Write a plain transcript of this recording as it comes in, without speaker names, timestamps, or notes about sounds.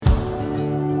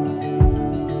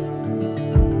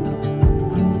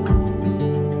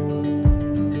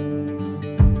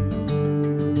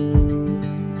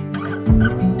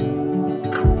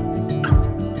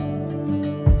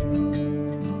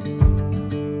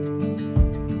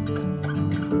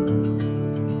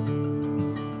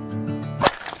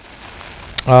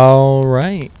All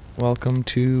right. Welcome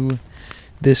to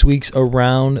this week's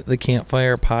Around the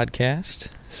Campfire podcast.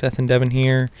 Seth and Devin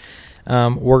here.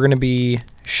 We're going to be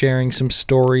sharing some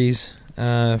stories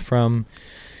from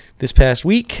this past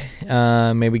week,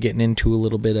 maybe getting into a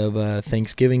little bit of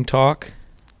Thanksgiving talk.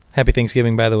 Happy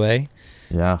Thanksgiving, by the way.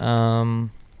 Yeah. I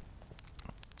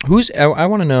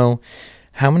want to know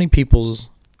how many people's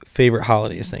favorite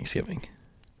holiday is Thanksgiving.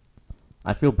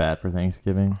 I feel bad for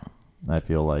Thanksgiving. I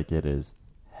feel like it is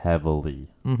heavily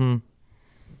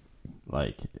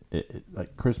like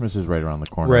Christmas is right around the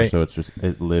corner, right. So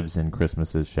it lives in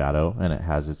Christmas's shadow and it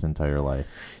has its entire life.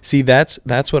 See, that's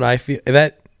what I feel.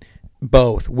 That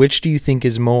both. Which do you think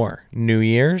is more, New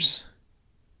Year's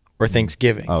or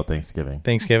Thanksgiving? Oh, Thanksgiving.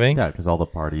 Thanksgiving? Yeah, because all the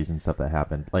parties and stuff that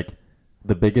happened. Like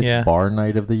the biggest bar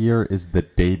night of the year is the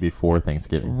day before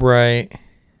Thanksgiving. Right.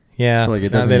 Yeah. So, like,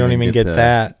 they don't even get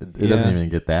that. It doesn't even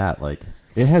get that. Like,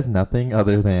 it has nothing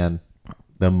other than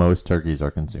the most turkeys are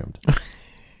consumed,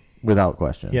 without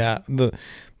question. Yeah, the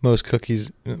most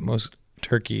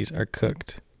turkeys are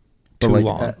cooked too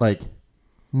long. Like,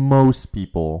 most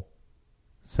people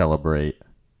celebrate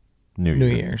New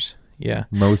Year's. Yeah,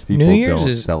 most people New Year's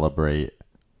don't celebrate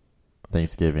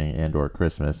Thanksgiving and or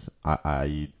Christmas,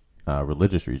 i.e.,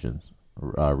 religious reasons.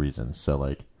 So,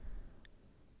 like,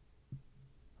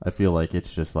 I feel like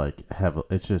it's just like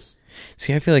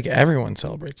See, I feel like everyone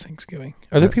celebrates Thanksgiving.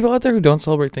 Are there people out there who don't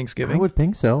celebrate Thanksgiving? I would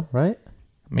think so, right?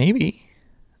 Maybe.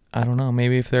 I don't know.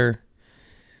 Maybe if they're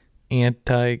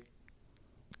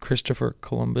anti-Christopher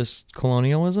Columbus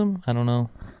colonialism. I don't know.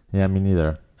 Yeah, me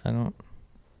neither. I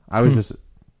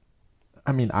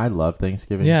love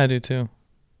Thanksgiving. Yeah, I do too.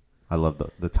 I love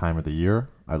the time of the year.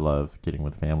 I love getting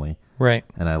with family. Right.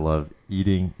 And I love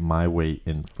eating my weight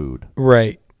in food.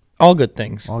 Right. All good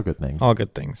things. All good things. All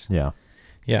good things. Yeah.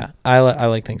 Yeah. I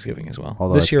like Thanksgiving as well.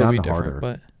 Although this year will be harder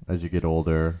different, but as you get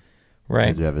older, right.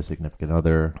 As you have a significant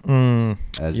other,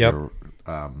 as your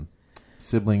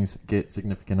siblings get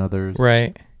significant others,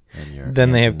 right. And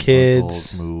then they have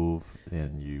kids, move,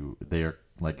 and they are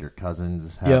like your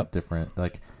cousins have different.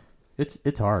 Like it's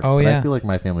hard. Oh, but yeah. I feel like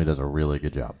my family does a really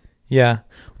good job. Yeah,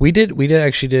 we did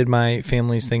my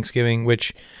family's Thanksgiving,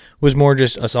 which was more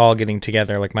just us all getting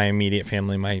together, like my immediate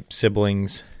family, my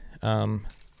siblings, and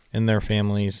their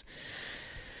families,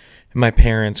 and my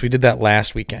parents. We did that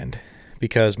last weekend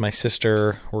because my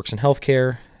sister works in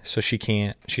healthcare, so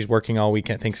she's working all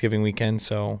weekend, Thanksgiving weekend,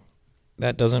 so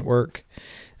that doesn't work.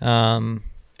 And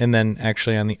then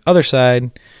actually on the other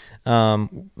side,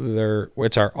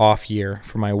 it's our off year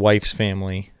for my wife's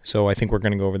family. So I think we're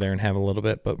going to go over there and have a little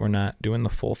bit, but we're not doing the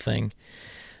full thing.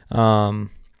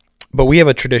 But we have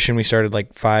a tradition we started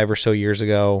like 5 or so years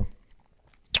ago.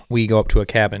 We go up to a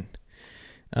cabin,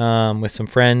 with some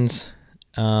friends,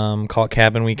 call it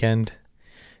cabin weekend.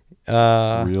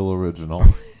 Real original.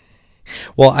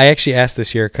 Well, I actually asked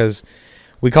this year because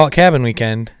we call it cabin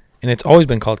weekend and it's always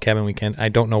been called cabin weekend. I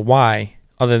don't know why,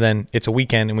 other than it's a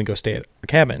weekend and we go stay at a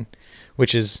cabin,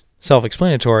 which is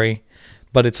self-explanatory,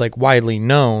 but it's like widely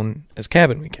known as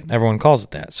cabin weekend. Everyone calls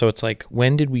it that. So it's like,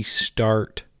 when did we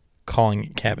start calling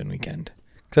it cabin weekend?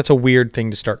 'Cause that's a weird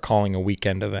thing to start calling a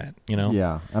weekend event, you know?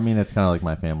 Yeah. I mean, it's kind of like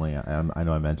my family. I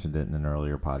know I mentioned it in an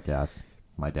earlier podcast.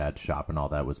 My dad's shop and all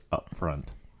that was up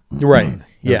front. Right.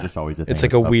 Yeah. Just always a thing. It's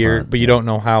like a weird, but you don't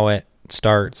know how it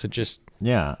starts. It just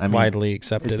widely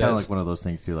accepted. It's kind of like one of those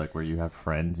things too, like where you have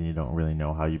friends and you don't really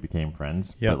know how you became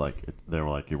friends. Yep. But like they were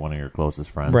like you're one of your closest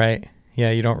friends. Right.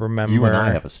 Yeah, you don't remember. You and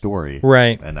I have a story.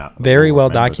 Right. And very well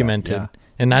documented. Yeah.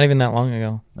 And not even that long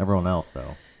ago. Everyone else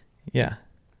though. Yeah.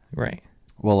 Right.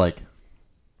 Well, like,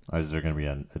 is there going to be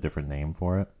a different name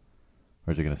for it?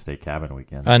 Or is it going to stay cabin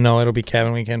weekend? No, it'll be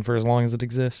cabin weekend for as long as it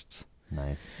exists.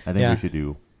 Nice. I think we should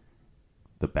do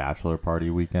the bachelor party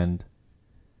weekend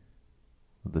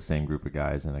with the same group of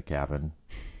guys in a cabin,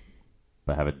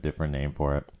 but have a different name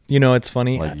for it. You know, it's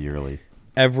funny. Like yearly.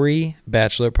 Every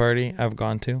bachelor party I've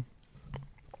gone to,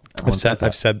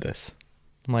 I've said this.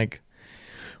 I'm like,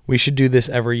 we should do this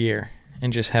every year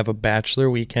and just have a bachelor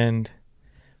weekend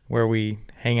where we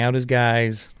hang out as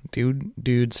guys, do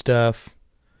dude stuff,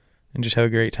 and just have a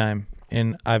great time.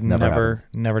 And I've never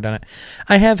done it.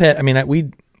 I have had. I mean,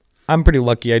 I'm pretty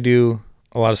lucky. I do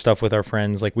a lot of stuff with our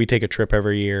friends. Like, we take a trip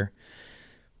every year.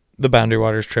 The Boundary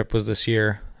Waters trip was this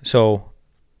year, so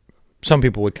some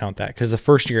people would count that because the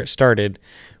first year it started,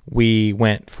 we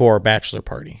went for a bachelor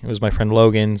party. It was my friend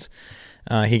Logan's.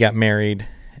 He got married,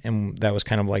 and that was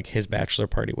kind of like his bachelor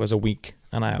party was a week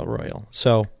on Isle Royale.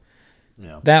 So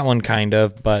that one kind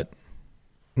of, but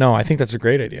no, I think that's a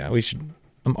great idea.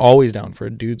 I'm always down for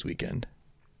a dude's weekend.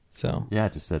 So yeah,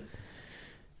 just a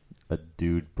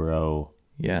dude bro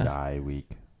Yeah. Guy,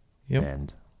 week, Yep.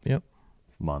 and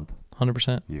month,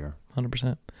 100%. year.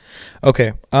 100%.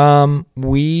 Okay.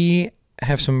 We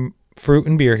have some fruit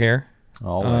and beer here.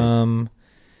 Always.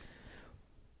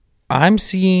 I'm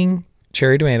seeing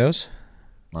cherry tomatoes,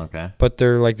 Okay. but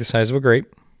they're like the size of a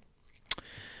grape.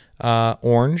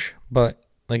 Orange, but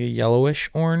like a yellowish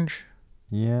orange.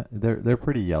 Yeah, they're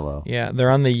pretty yellow. Yeah, they're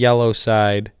on the yellow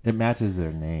side. It matches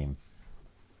their name.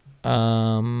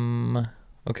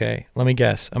 Okay, let me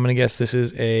guess. I'm going to guess this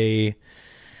is a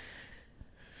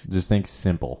Just think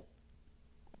simple.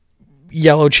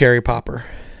 yellow cherry popper.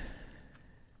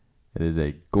 It is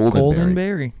a golden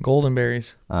berry. Golden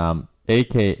berries.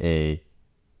 AKA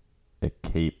a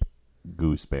Cape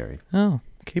gooseberry. Oh,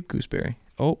 Cape gooseberry.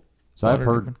 Oh. So I've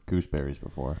heard gooseberries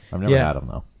before. I've never had them,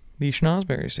 though. These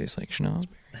schnozberries taste like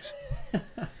schnozberries.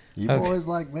 You boys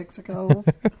like Mexico?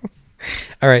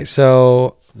 All right,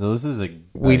 so this is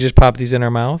we just pop these in our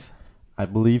mouth? I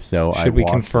believe so. Should we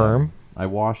confirm? I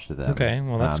washed them. Okay,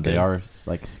 well, that's good. They are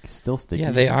like still sticky.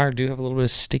 Yeah, they do have a little bit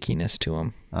of stickiness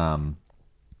to them.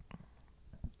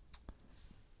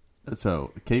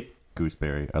 So Cape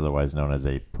gooseberry, otherwise known as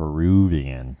a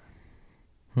Peruvian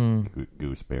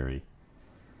gooseberry.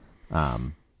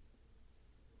 It's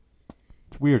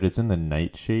weird. It's in the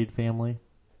nightshade family.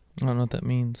 I don't know what that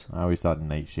means. I always thought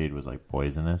nightshade was like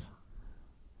poisonous.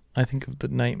 I think of the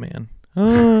Nightman.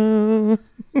 Oh.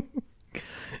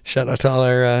 Shout out to all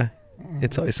our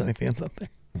It's Always Sunny fans out there.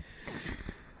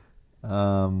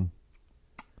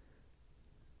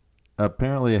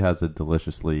 Apparently it has a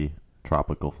deliciously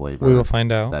tropical flavor. We will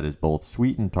find out. That is both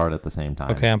sweet and tart at the same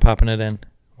time. Okay, I'm popping it in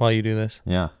while you do this.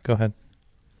 Yeah. Go ahead.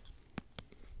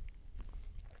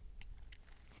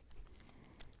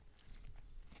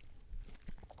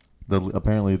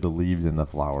 Apparently the leaves and the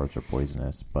flowers are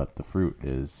poisonous, but the fruit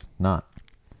is not.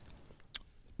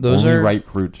 Only ripe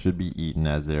fruit should be eaten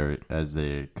as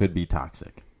they could be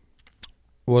toxic.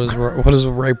 What does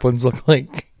ripe ones look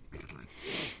like?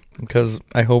 Because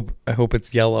I hope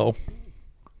it's yellow.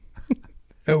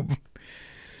 That's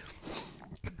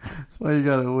why you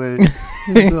gotta wait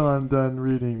until I'm done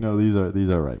reading. No, these are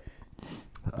ripe.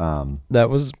 It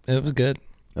was good.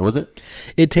 Was it?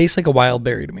 It tastes like a wild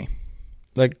berry to me.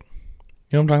 Like,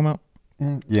 you know what I'm talking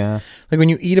about? Yeah. Like when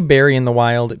you eat a berry in the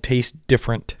wild, it tastes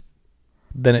different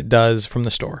than it does from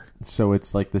the store. So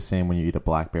it's like the same when you eat a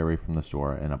blackberry from the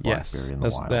store and a blackberry in the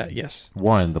wild. Yes.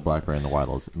 One, the blackberry in the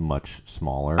wild is much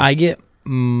smaller. I get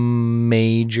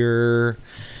major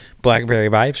blackberry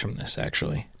vibes from this,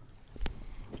 actually.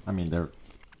 I mean, they're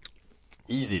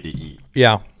easy to eat.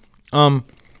 Yeah. Yeah,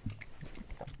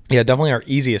 definitely are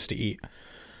easiest to eat.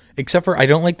 Except for I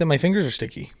don't like that my fingers are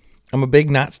sticky. I'm a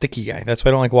big not sticky guy. That's why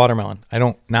I don't like watermelon. I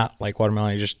don't not like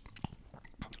watermelon.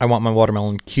 I want my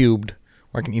watermelon cubed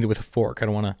where I can eat it with a fork. I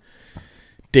don't want to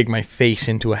dig my face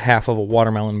into a half of a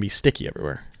watermelon and be sticky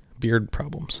everywhere. Beard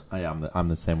problems. I'm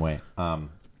the same way.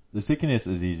 The stickiness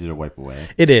is easy to wipe away.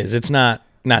 It is. It's not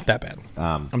that bad.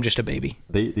 I'm just a baby.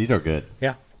 These are good.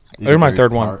 Yeah. They're my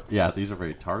third tart. one. Yeah, these are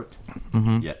very tart,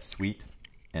 yet sweet,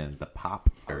 and the pop,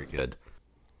 very good.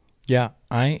 Yeah,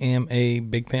 I am a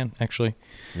big fan, actually.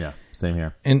 Yeah, same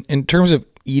here. And in terms of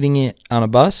eating it on a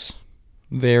bus,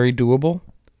 very doable.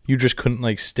 You just couldn't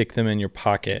like stick them in your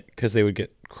pocket because they would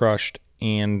get crushed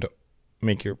and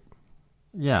make your...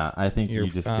 Yeah, I think you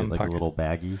just get like pocket. A little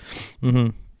baggie,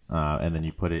 and then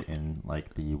you put it in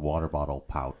like the water bottle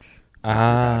pouch.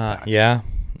 Yeah,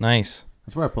 nice.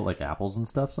 That's where I put like apples and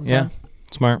stuff sometimes. Yeah,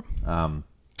 smart.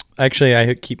 Actually,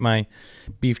 I keep my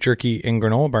beef jerky and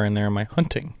granola bar in there in my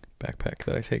hunting backpack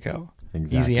that I take out.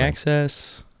 Exactly. Easy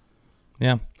access.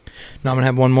 Yeah. Now I'm going to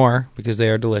have one more because they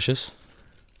are delicious.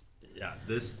 Yeah,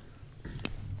 this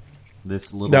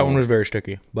little... That one was very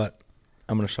sticky, but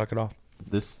I'm going to suck it off.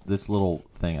 This little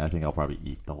thing, I think I'll probably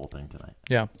eat the whole thing tonight.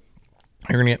 Yeah.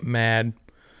 You're going to get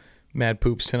mad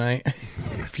poops tonight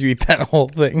if you eat that whole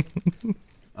thing.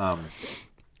 I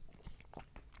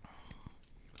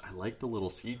like the little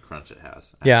seed crunch it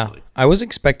has. Actually. Yeah, I was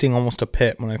expecting almost a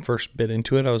pit when I first bit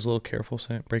into it. I was a little careful so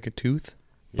I didn't break a tooth,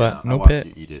 but no pit.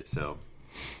 You eat it, so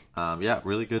yeah,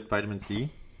 really good vitamin C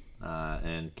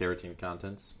and carotene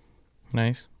contents.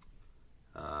 Nice.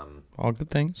 All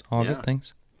good things. All good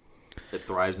things. It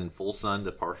thrives in full sun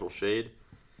to partial shade.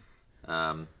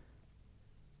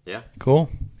 Yeah. Cool.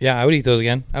 Yeah, I would eat those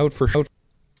again. I would for sure.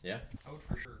 Yeah. I would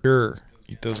for sure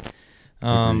eat those.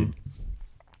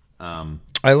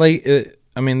 I like it.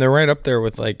 I mean, they're right up there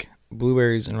with like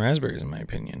blueberries and raspberries, in my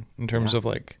opinion, in terms of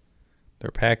like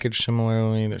they're packaged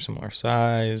similarly. They're similar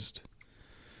sized.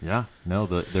 Yeah. No,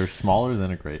 they're smaller than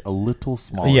a grape. A little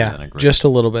smaller than a grape. Just a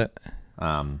little bit.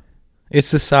 It's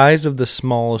the size of the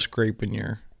smallest grape in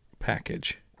your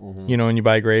package. Mm-hmm. You know, when you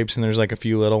buy grapes and there's like a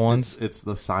few little ones. It's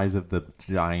the size of the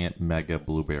giant mega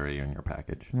blueberry in your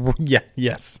package. Yeah.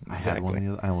 Yes. Exactly. I had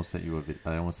one. I almost sent you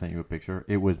a picture.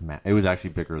 It was it was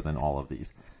actually bigger than all of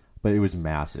these, but it was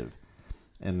massive.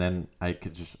 And then I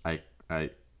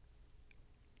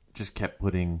just kept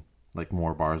putting like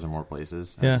more bars in more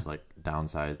places. Yeah. I was like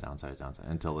downsize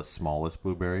until the smallest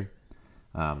blueberry.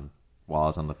 While I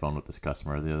was on the phone with this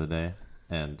customer the other day,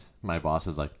 and my boss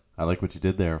is like, "I like what you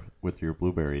did there with your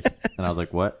blueberries," and I was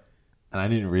like, "What?" And I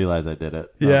didn't realize I did it.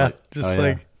 Yeah,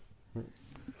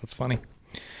 that's funny.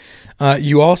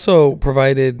 You also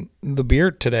provided the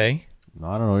beer today. No,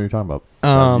 I don't know what you're talking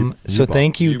about. So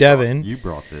thank you, Devin. You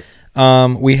brought this.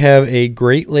 We have a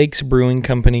Great Lakes Brewing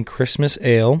Company Christmas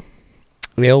ale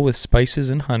with spices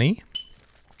and honey.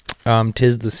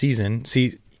 'Tis the season.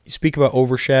 See, you speak about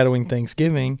overshadowing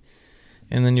Thanksgiving,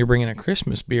 and then you're bringing a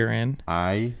Christmas beer in.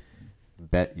 I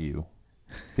bet you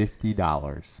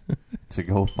 $50 to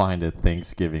go find a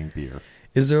Thanksgiving beer.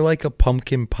 Is there like a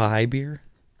pumpkin pie beer?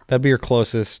 That'd be your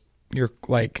closest. You're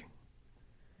like,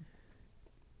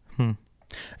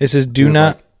 It says do there's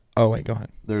not. Like, oh wait, go ahead.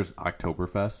 There's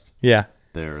Oktoberfest. Yeah.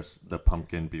 There's the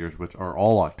pumpkin beers, which are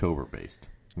all October based,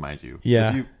 mind you.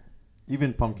 Yeah.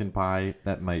 Even pumpkin pie,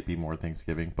 that might be more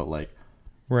Thanksgiving, but like,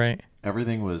 right.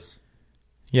 Everything was.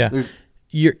 Yeah.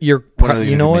 You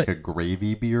know what? Make a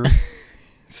gravy beer.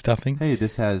 Stuffing. Hey,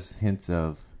 this has hints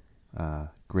of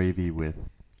gravy with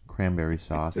cranberry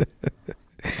sauce.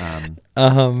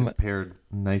 It's paired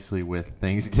nicely with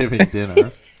Thanksgiving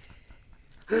dinner.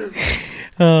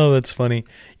 Oh, that's funny.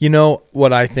 You know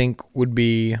what I think would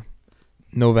be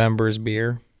November's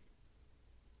beer?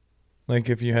 Like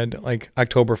if you had like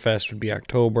Oktoberfest would be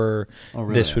October. Oh,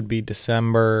 really? This would be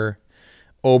December.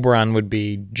 Oberon would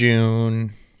be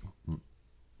June.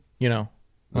 You know.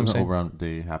 Doesn't Oberon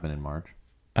Day happen in March?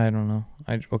 I don't know.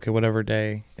 Okay, whatever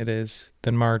day it is,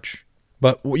 then March.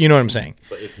 But you know what I'm saying.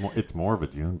 But it's more of a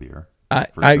June beer.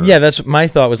 Sure. Yeah, that's my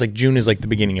thought was like June is like the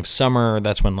beginning of summer.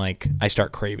 That's when like I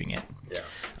start craving it.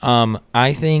 Yeah.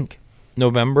 I think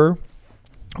November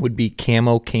would be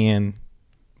Camo Can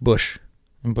Busch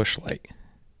and Busch Light.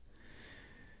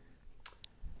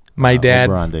 My dad.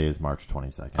 Oberon Day is March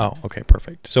 22nd. Oh, okay,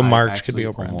 perfect. So March could be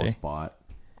Oberon Day. I almost bought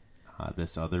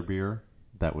this other beer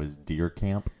that was Deer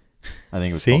Camp. I think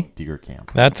it was called Deer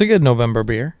Camp. That's a good November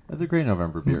beer. That's a great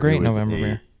November beer. Great November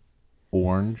beer.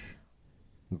 Orange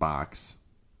box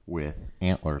with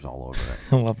antlers all over it.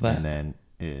 I love that. And then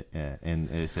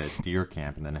it said Deer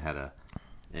Camp, and then it had a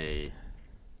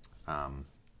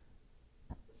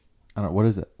I don't know, what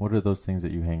is it? What are those things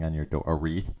that you hang on your door? A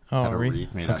wreath. Oh, a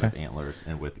wreath made out of antlers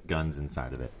and with guns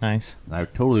inside of it. Nice. And I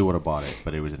totally would have bought it,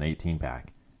 but it was an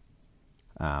 18-pack.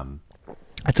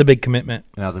 That's a big commitment.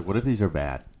 And I was like, what if these are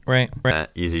bad? Right.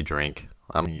 Easy drink.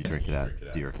 You drink it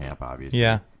at Deer Camp, obviously.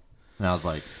 Yeah. And I was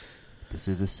like, this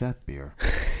is a Seth beer.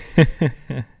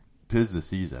 'Tis the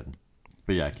season.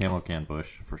 But yeah, Camo Can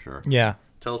Busch for sure. Yeah.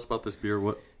 Tell us about this beer.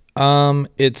 What?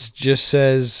 It just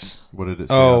says. What did it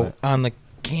say? On the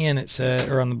can it said,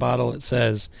 or on the bottle it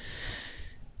says,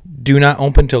 "Do not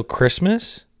open till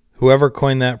Christmas." Whoever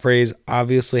coined that phrase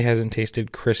obviously hasn't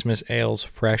tasted Christmas ale's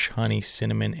fresh honey,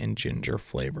 cinnamon, and ginger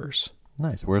flavors.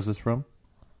 Nice. Where's this from?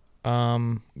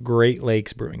 Great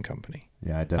Lakes Brewing Company.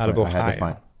 Yeah, I definitely. Out of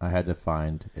Ohio. I had to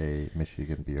find a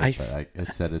Michigan beer, but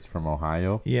it said it's from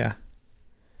Ohio. Yeah,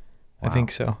 wow. I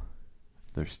think so.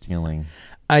 They're stealing.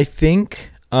 I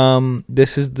think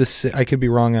this is the. I could be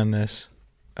wrong on this.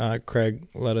 Craig,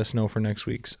 let us know for next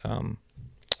week's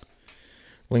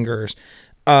Lingerers.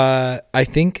 I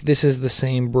think this is the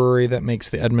same brewery that makes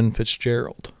the Edmund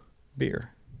Fitzgerald beer.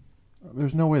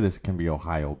 There's no way this can be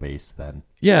Ohio-based then.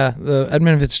 Yeah, the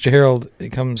Edmund Fitzgerald, it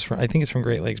comes from, I think it's from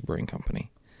Great Lakes Brewing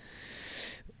Company.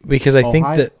 Because I think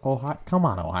that... Ohio, come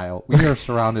on, Ohio. We are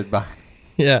surrounded by...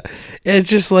 Yeah, it's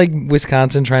just like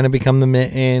Wisconsin trying to become the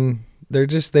Mitten.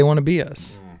 They want to be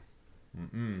us.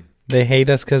 Mm-mm. They hate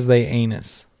us because they ain't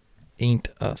us. Ain't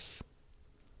us.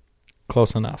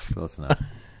 Close enough.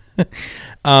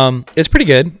 It's pretty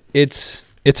good. It's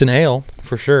an ale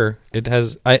for sure. It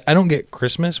has. I don't get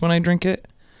Christmas when I drink it.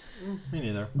 Me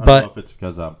neither. I don't know if it's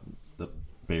because of the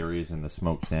berries and the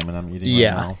smoked salmon I'm eating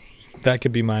right now. That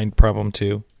could be my problem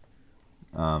too.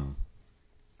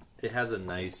 It has a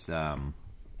nice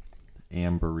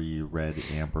ambery red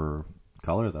amber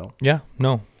color though. Yeah.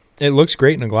 No, it looks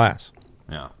great in a glass.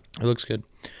 Yeah, it looks good.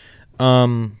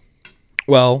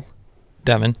 Well,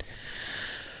 Devin.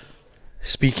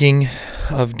 Speaking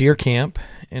of Deer Camp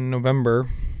in November,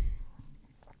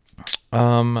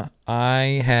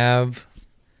 I have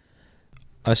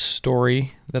a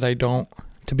story that I don't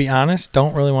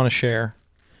really want to share.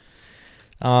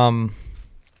 I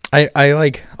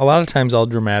like, a lot of times I'll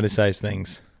dramatize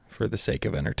things for the sake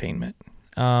of entertainment.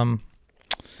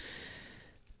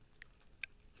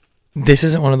 This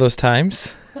isn't one of those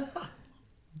times.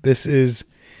 This is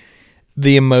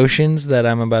the emotions that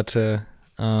I'm about to,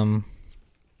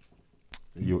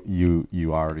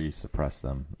 You already suppressed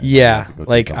them. Yeah,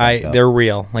 like they're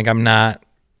real. Like, I'm not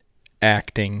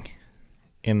acting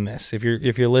in this. If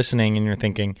you're listening and you're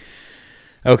thinking,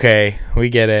 okay, we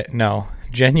get it. No,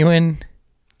 genuine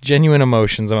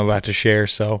emotions I'm about to share.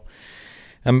 So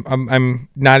I'm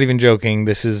not even joking.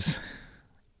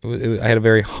 I had a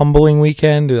very humbling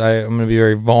weekend. I'm going to be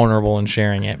very vulnerable in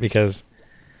sharing it because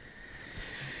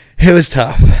it was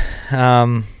tough.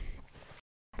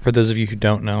 For those of you who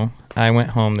don't know, I went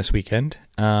home this weekend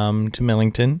to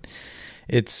Millington.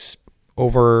 It's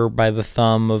over by the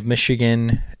thumb of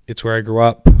Michigan. It's where I grew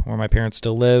up, where my parents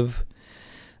still live.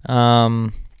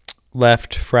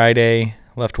 Left Friday,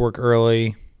 left work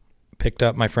early, picked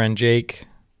up my friend Jake,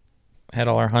 had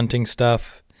all our hunting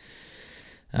stuff.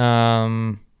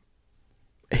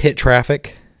 Hit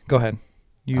traffic. Go ahead.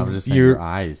 I was just saying, your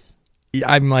eyes.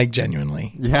 I'm like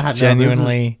genuinely. Yeah,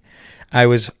 genuinely. I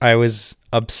was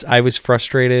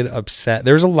frustrated, upset.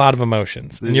 There's a lot of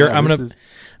emotions, and I'm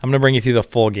gonna bring you through the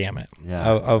full gamut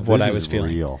of what I was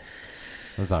feeling. Real.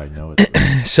 That's how I know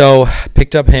it's So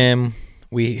picked up him.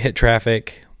 We hit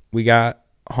traffic. We got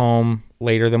home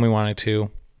later than we wanted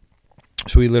to,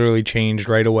 so we literally changed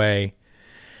right away.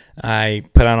 I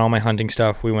put on all my hunting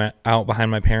stuff. We went out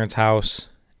behind my parents' house.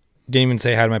 Didn't even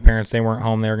say hi to my parents. They weren't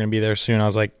home. They were going to be there soon. I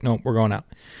was like, nope, we're going out.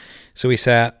 So we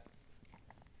sat.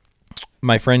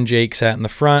 My friend Jake sat in the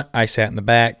front. I sat in the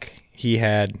back. He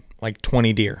had like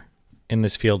 20 deer in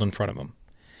this field in front of him.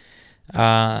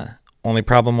 Only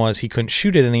problem was he couldn't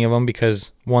shoot at any of them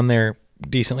because, one, they're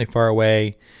decently far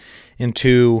away, and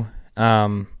two,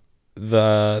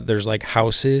 there's like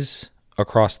houses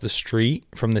across the street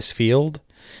from this field,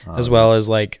 as well as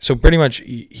like, so pretty much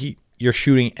you're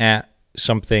shooting at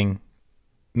something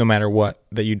no matter what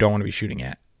that you don't want to be shooting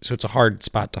at. So it's a hard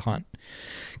spot to hunt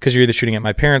because you're either shooting at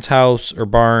my parents' house or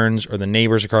barns or the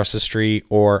neighbors across the street,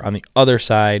 or on the other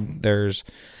side there's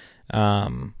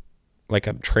like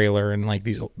a trailer and like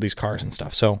these cars and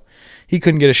stuff. So he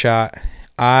couldn't get a shot.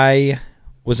 I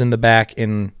was in the back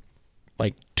in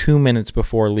like 2 minutes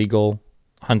before legal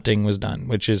hunting was done,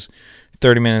 which is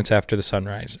 30 minutes after the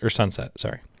sunrise or sunset.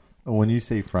 Sorry. When you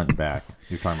say front and back,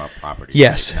 you're talking about property.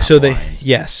 Yes. Right?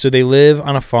 So they live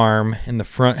on a farm, and the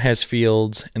front has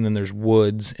fields, and then there's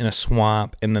woods and a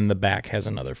swamp, and then the back has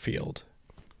another field.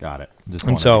 Got it. Just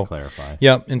wanted to clarify.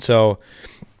 Yep. And so,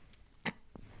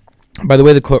 by the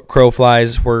way the crow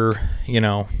flies, we're,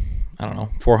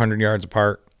 400 yards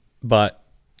apart, but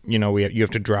you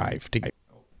have to drive to get.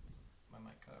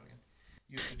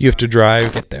 You have to drive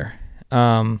to get there.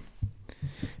 And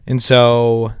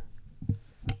so,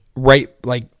 right,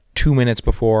 like 2 minutes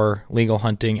before legal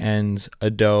hunting ends,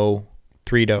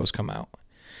 three does come out.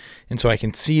 And so I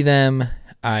can see them.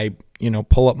 I,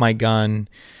 pull up my gun.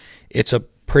 It's a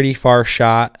pretty far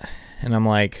shot. And I'm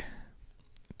like,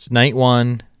 it's night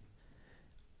one.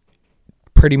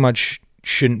 Pretty much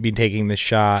shouldn't be taking this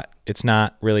shot. It's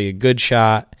not really a good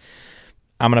shot.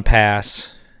 I'm going to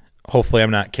pass. Hopefully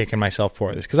I'm not kicking myself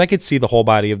for this because I could see the whole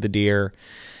body of the deer.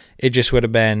 It just would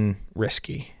have been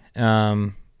risky.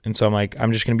 And so I'm like,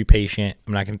 I'm just going to be patient.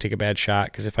 I'm not going to take a bad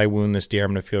shot because if I wound this deer, I'm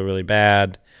going to feel really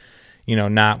bad.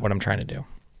 Not what I'm trying to do.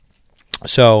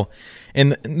 So,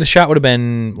 and the shot would have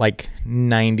been like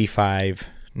 90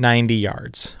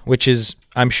 yards, which is,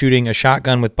 I'm shooting a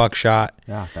shotgun with buckshot.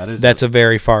 Yeah, that's a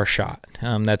very far shot.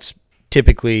 That's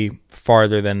typically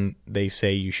farther than they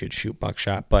say you should shoot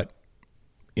buckshot, but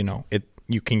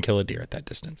you can kill a deer at that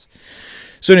distance.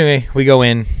 So anyway, we go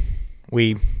in,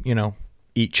 we,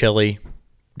 eat chili,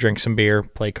 drink some beer,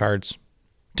 play cards,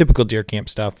 typical deer camp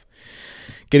stuff,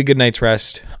 get a good night's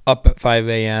rest, up at 5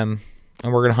 a.m.,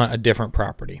 and we're going to hunt a different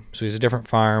property. So it's a different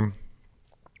farm.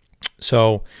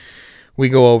 So we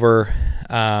go over,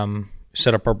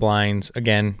 set up our blinds.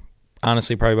 Again,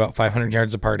 honestly, probably about 500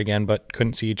 yards apart again, but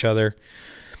couldn't see each other.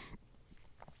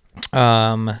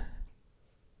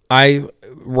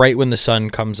 Right when the sun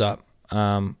comes up,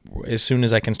 as soon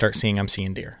as I can start seeing, I'm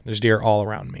seeing deer. There's deer all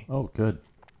around me. Oh, good.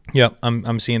 Yep,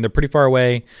 I'm seeing. They're pretty far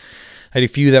away. I had a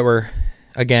few that were,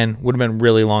 again, would have been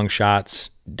really long shots.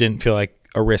 Didn't feel like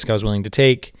a risk I was willing to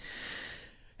take.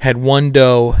 Had one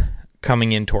doe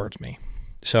coming in towards me.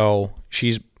 So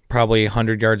she's probably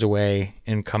 100 yards away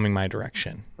and coming my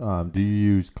direction. Do you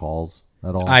use calls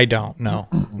at all? I don't, no.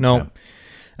 No.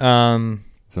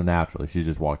 So naturally, she's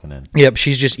just walking in. Yep,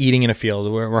 she's just eating in a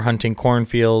field. We're hunting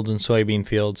cornfields and soybean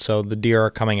fields, so the deer are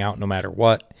coming out no matter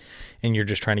what, and you're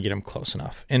just trying to get them close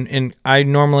enough. And I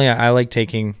like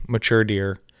taking mature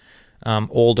deer,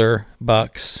 older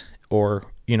bucks, or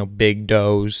big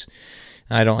does.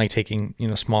 I don't like taking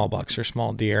small bucks or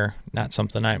small deer. Not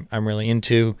something I'm really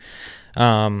into.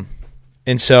 And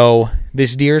so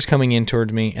this deer is coming in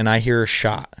towards me, and I hear a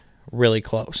shot really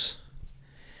close.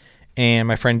 And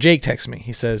my friend Jake texts me.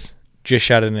 He says, just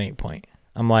shot at an 8-point.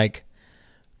 I'm like,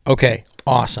 okay,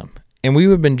 awesome. And we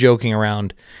have been joking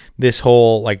around this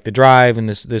whole, like, the drive and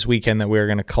this weekend that we were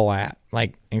going to collat,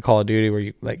 like in Call of Duty, where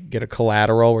you like get a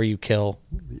collateral where you kill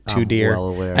 2 deer. Well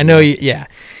aware. I know, yeah.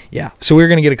 So we were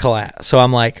going to get a collat. So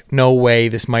I'm like, no way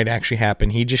this might actually happen.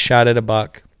 He just shot at a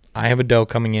buck. I have a doe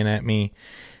coming in at me.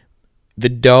 The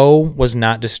doe was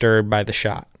not disturbed by the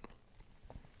shot.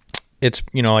 It's,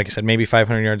 like I said, maybe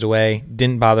 500 yards away.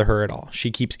 Didn't bother her at all. She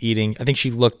keeps eating. I think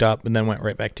she looked up and then went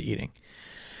right back to eating.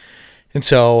 And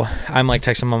so I'm like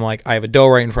texting him. I'm like, I have a doe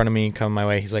right in front of me coming my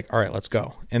way. He's like, all right, let's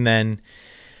go. And then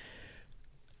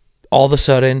all of a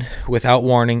sudden, without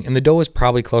warning, and the doe is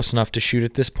probably close enough to shoot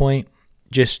at this point,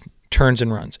 just turns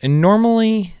and runs. And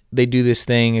normally they do this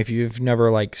thing. If you've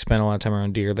never like spent a lot of time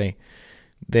around deer,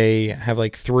 they have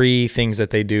like 3 things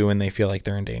that they do when they feel like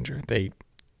they're in danger. They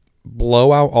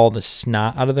blow out all the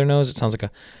snot out of their nose. It sounds like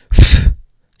a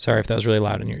sorry if that was really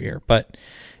loud in your ear, but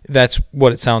that's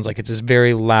what it sounds like. It's just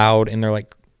very loud, and they're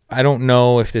like, I don't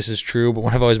know if this is true, but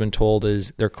what I've always been told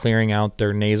is they're clearing out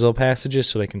their nasal passages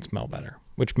so they can smell better,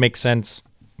 which makes sense.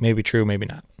 Maybe true, maybe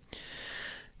not.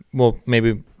 Well,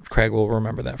 maybe Craig will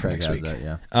remember that for next week. That,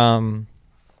 yeah.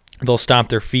 They'll stomp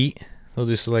their feet. They'll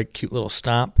do some like cute little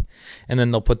stomp, and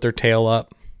then they'll put their tail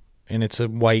up, and it's a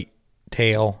white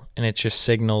tail, and it just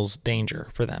signals danger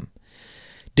for them.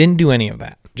 Didn't do any of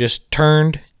that. Just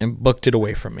turned and booked it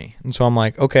away from me. And so I'm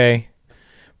like, okay,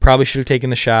 probably should have taken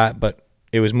the shot, but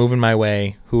it was moving my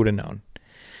way. Who would have known?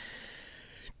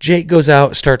 Jake goes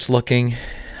out, starts looking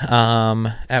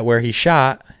at where he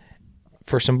shot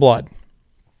for some blood.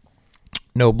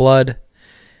 No blood,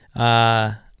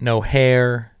 no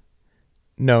hair,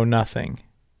 no nothing.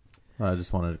 I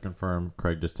just wanted to confirm.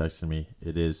 Craig just texted me.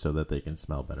 It is so that they can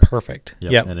smell better. Perfect.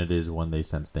 Yep. And it is when they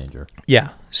sense danger. Yeah.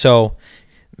 So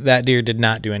that deer did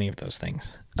not do any of those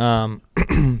things.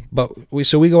 But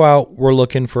we go out. We're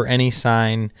looking for any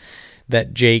sign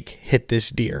that Jake hit this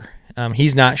deer.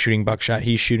 He's not shooting buckshot.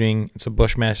 He's shooting. It's a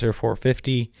Bushmaster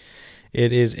 450.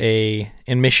 It is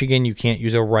in Michigan. You can't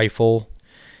use a rifle.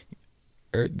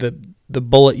 Or the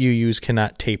bullet you use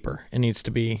cannot taper. It needs to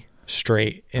be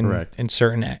straight in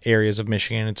certain areas of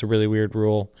Michigan. It's a really weird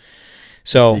rule.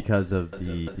 So it's because of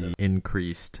the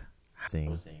increased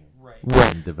housing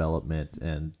and development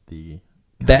and the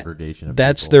congregation of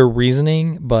that's people. Their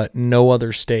reasoning, but no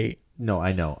other state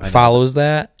I know follows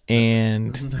that,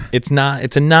 and it's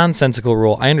a nonsensical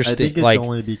rule. I understand. I think it's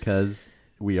only because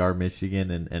we are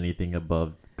Michigan, and anything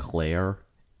above Clare,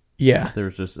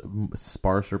 there's just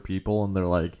sparser people, and they're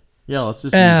like, yeah, let's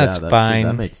just use that's fine.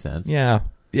 That makes sense. Yeah.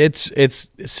 It's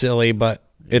silly, but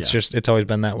it's always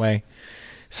been that way.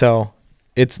 So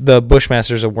it's the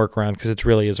Bushmaster's a workaround because it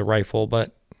really is a rifle,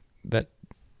 but that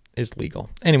is legal.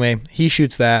 Anyway, he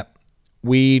shoots that.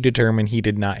 We determine he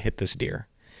did not hit this deer.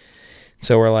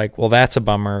 So we're like, well, that's a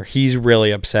bummer. He's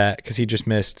really upset because he just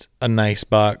missed a nice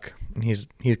buck, and he's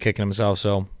kicking himself.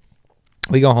 So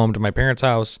we go home to my parents'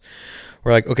 house.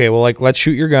 We're like, okay, well, let's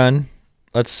shoot your gun.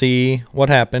 Let's see what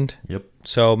happened. Yep.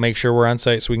 So make sure we're on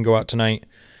site so we can go out tonight.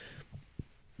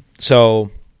 So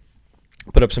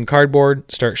put up some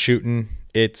cardboard, start shooting.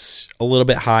 It's a little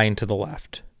bit high and to the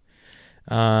left.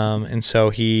 And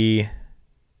so he,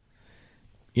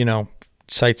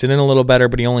 sights it in a little better,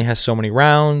 but he only has so many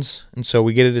rounds. And so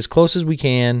we get it as close as we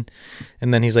can.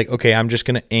 And then he's like, okay, I'm just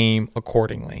going to aim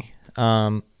accordingly.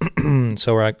 So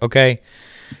we're like, okay,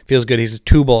 feels good. He's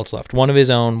 2 bullets left. One of his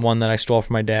own, one that I stole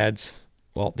from my dad's.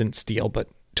 Well, didn't steal, but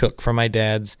took from my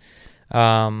dad's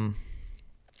gun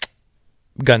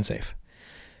safe.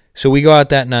 So we go out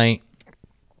that night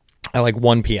at like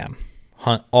 1 p.m.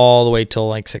 Hunt all the way till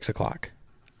like 6 o'clock.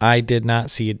 I did not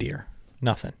see a deer.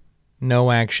 Nothing.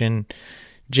 No action.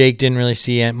 Jake didn't really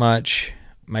see it much.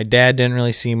 My dad didn't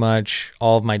really see much.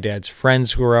 All of my dad's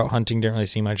friends who were out hunting didn't really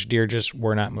see much. Deer just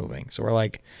were not moving. So we're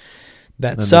like,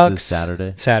 that sucks. This is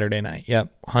Saturday? Saturday night.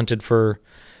 Yep. Hunted for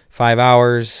 5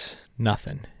 hours.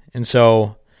 Nothing. And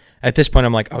so at this point,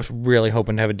 I'm like, I was really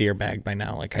hoping to have a deer bag by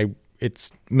now.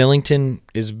 Millington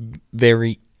is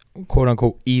very quote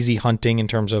unquote easy hunting in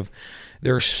terms of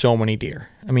there are so many deer.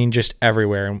 I mean, just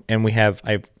everywhere. And I have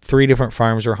 3 different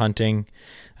farms we're hunting.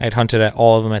 I had hunted at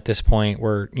all of them at this point.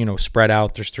 We're, spread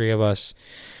out. There's 3 of us.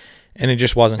 And it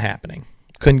just wasn't happening.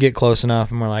 Couldn't get close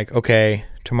enough. And we're like, okay,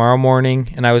 tomorrow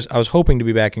morning. And I was hoping to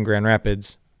be back in Grand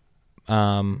Rapids,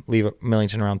 leave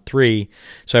Millington around 3,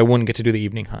 so I wouldn't get to do the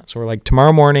evening hunt. So we're like,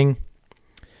 tomorrow morning,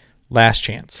 last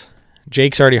chance.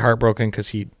 Jake's already heartbroken because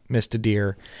he missed a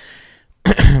deer.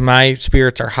 My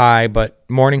spirits are high, but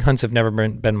morning hunts have never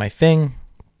been my thing.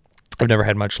 I've never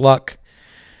had much luck.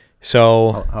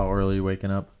 So how early are you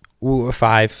waking up?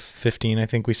 5:15, I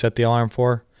think we set the alarm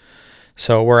for.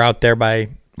 So we're out there by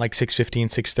like 6:15,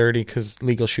 6:30 because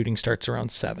legal shooting starts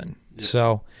around 7. Yep.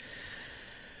 So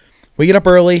we get up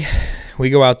early. We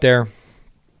go out there.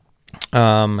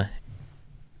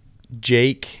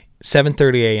 Jake,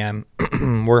 7:30 a.m.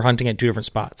 We're hunting at 2 different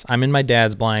spots. I'm in my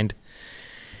dad's blind,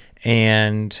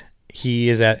 and he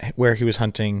is at where he was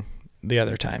hunting the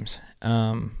other times.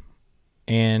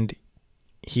 And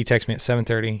he texts me at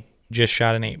 7:30, just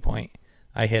shot an 8-point.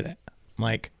 I hit it. I'm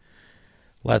like,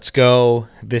 let's go.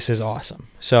 This is awesome.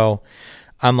 So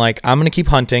I'm like, I'm going to keep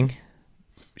hunting.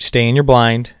 Stay in your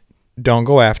blind. Don't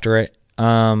go after it.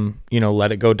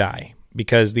 Let it go die.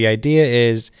 Because the idea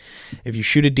is if you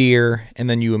shoot a deer and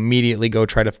then you immediately go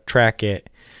try to track it,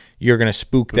 you're going to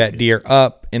spook that deer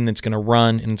up, and it's going to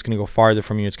run, and it's going to go farther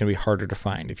from you. It's going to be harder to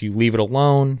find. If you leave it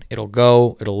alone,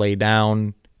 it'll lay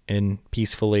down and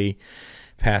peacefully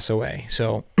pass away.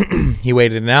 So he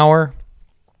waited an hour.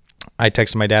 I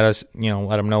texted my dad,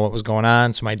 let him know what was going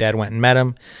on. So my dad went and met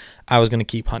him. I was going to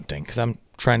keep hunting because I'm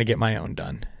trying to get my own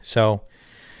done. So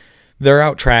they're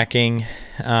out tracking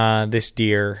this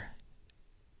deer.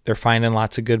 They're finding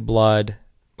lots of good blood,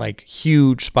 like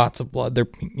huge spots of blood.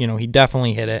 He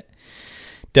definitely hit it.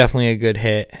 Definitely a good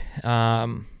hit.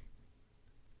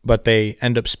 But they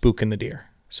end up spooking the deer.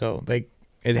 So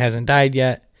it hasn't died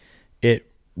yet.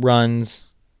 It runs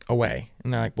away.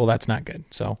 And they're like, well, that's not good.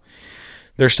 So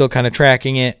they're still kind of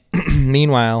tracking it.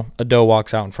 Meanwhile, a doe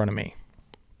walks out in front of me.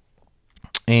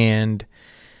 And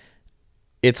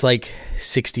it's like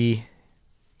 60,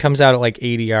 comes out at like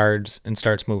 80 yards and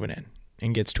starts moving in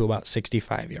and gets to about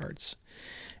 65 yards.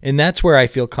 And that's where I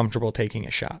feel comfortable taking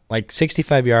a shot. Like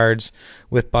 65 yards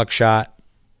with buckshot,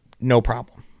 no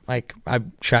problem. Like I've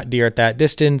shot deer at that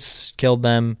distance, killed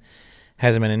them,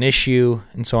 hasn't been an issue.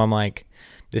 And so I'm like,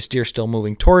 this deer's still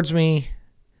moving towards me,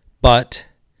 but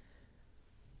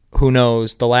who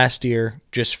knows? The last deer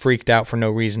just freaked out for no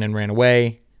reason and ran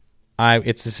away.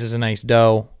 This is a nice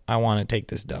doe. I want to take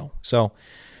this doe. So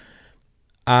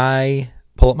I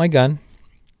pull up my gun.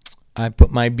 I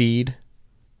put my bead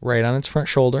right on its front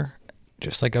shoulder,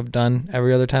 just like I've done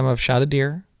every other time I've shot a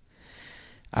deer.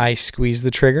 I squeeze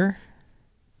the trigger.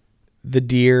 The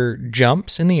deer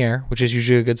jumps in the air, which is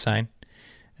usually a good sign.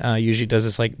 Usually does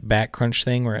this like back crunch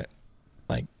thing where it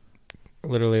like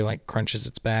literally like crunches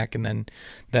its back, and then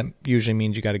that usually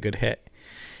means you got a good hit.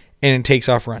 And it takes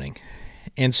off running.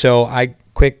 And so I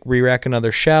quick re-rack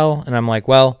another shell, and I'm like,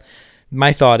 well,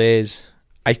 my thought is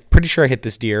I'm pretty sure I hit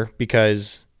this deer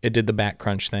because it did the back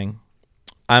crunch thing.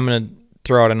 I'm going to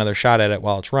throw out another shot at it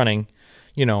while it's running,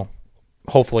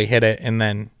 hopefully hit it, and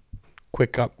then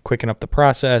quicken up the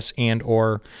process and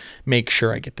or make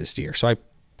sure I get this deer. So I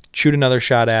shoot another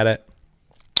shot at it.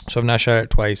 So I've now shot it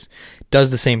twice. Does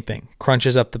the same thing.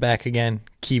 Crunches up the back again,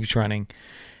 keeps running.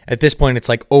 At this point, it's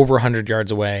like over 100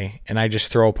 yards away, and I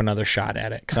just throw up another shot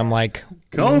at it because I'm like,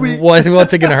 Kobe,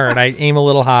 what's it going to hurt? I aim a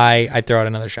little high. I throw out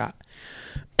another shot.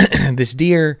 This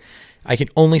deer, I can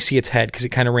only see its head because it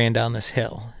kind of ran down this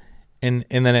hill. And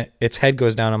then its head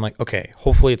goes down. I'm like, okay,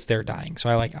 hopefully it's there dying. So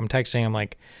I'm texting. I'm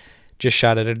like, just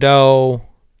shot at a doe.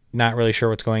 Not really sure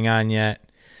what's going on yet.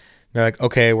 They're like,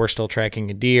 okay, we're still tracking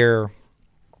a deer.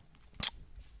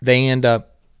 They end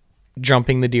up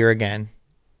jumping the deer again.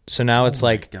 So now it's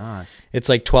like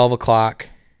 12 o'clock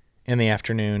in the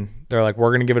afternoon. They're like,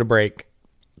 we're going to give it a break.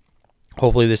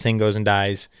 Hopefully this thing goes and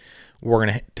dies. We're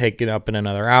going to take it up in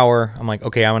another hour. I'm like,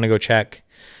 okay, I'm going to go check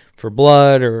for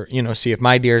blood or, see if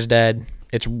my deer's dead.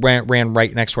 It's ran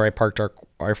right next to where I parked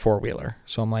our four-wheeler.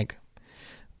 So I'm like,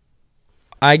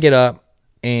 I get up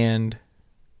and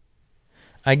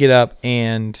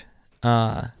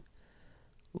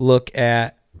look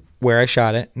at where I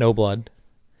shot it, no blood.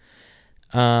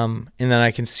 And then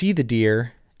I can see the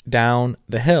deer down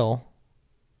the hill,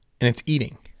 and it's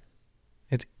eating.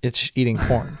 It's eating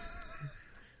corn.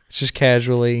 It's just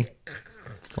casually,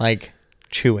 like,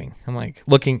 chewing. I'm like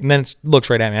looking, and then it looks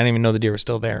right at me. I didn't even know the deer was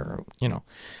still there. Or,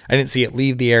 I didn't see it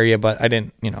leave the area, but I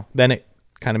didn't. Then it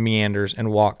kind of meanders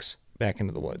and walks back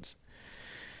into the woods.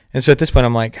 And so at this point,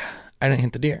 I'm like, I didn't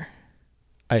hit the deer.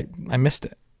 I missed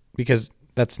it because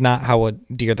that's not how a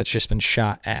deer that's just been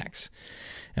shot acts.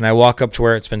 And I walk up to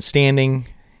where it's been standing,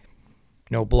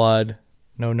 no blood,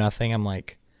 no nothing. I'm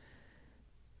like,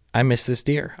 I missed this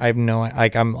deer. I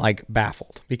have I'm like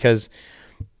baffled because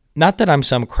not that I'm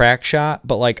some crack shot,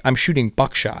 but like I'm shooting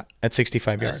buckshot at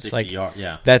 65 yards. 60 like yard,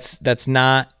 yeah. That's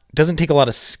not, doesn't take a lot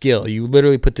of skill. You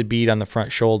literally put the bead on the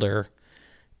front shoulder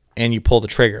and you pull the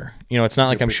trigger. You know, it's not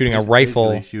like I'm shooting a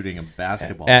rifle shooting a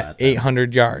basketball at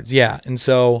 800 yards. Yeah. And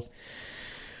so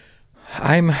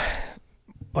I'm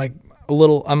like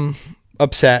I'm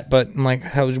upset, but I'm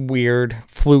like, that was weird.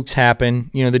 Flukes happen.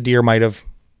 You know, the deer might have,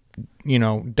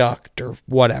 ducked or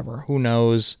whatever. Who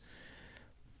knows?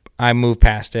 I move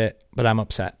past it, but I'm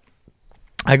upset.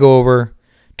 I go over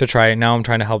to try it. Now I'm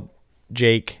trying to help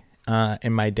Jake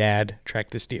and my dad track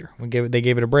this deer. They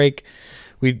gave it a break.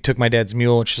 We took my dad's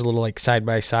mule, which is a little like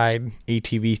side-by-side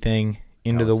ATV thing,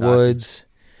 into the woods.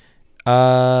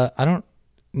 I don't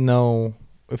know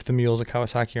if the mule's a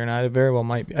Kawasaki or not. It very well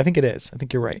might be. I think it is. I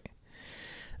think you're right.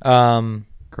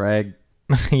 Craig.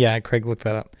 Yeah, Craig looked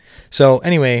that up. So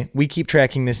anyway, we keep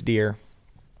tracking this deer,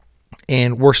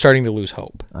 and we're starting to lose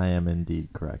hope. I am indeed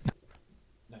correct.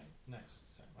 Nice.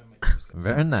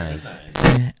 Very nice.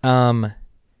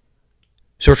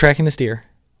 So we're tracking this deer.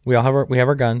 We have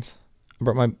our guns. I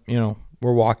brought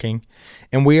we're walking,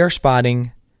 and we are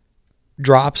spotting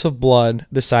drops of blood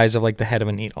the size of like the head of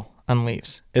a needle on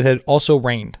leaves. It had also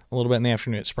rained a little bit in the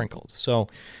afternoon. It sprinkled. So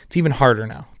it's even harder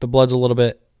now. The blood's a little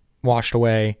bit washed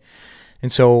away.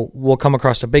 And so we'll come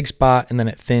across a big spot, and then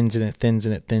it thins and it thins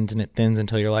and it thins and it thins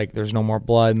until you're like, there's no more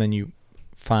blood. And then you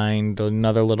find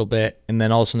another little bit, and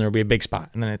then all of a sudden there'll be a big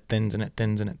spot, and then it thins and it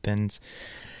thins and it thins.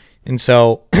 And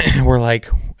so we're like,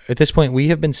 at this point, we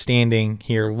have been standing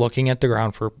here looking at the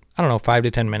ground for, 5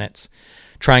 to 10 minutes,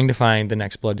 trying to find the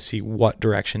next blood to see what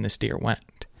direction this deer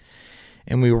went.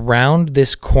 And we round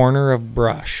this corner of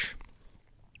brush,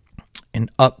 and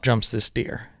up jumps this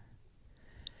deer.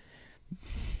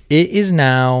 It is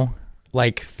now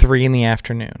like 3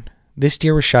 p.m. This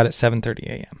deer was shot at 7:30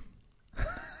 a.m.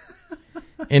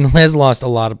 and has lost a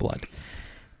lot of blood.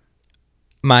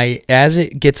 As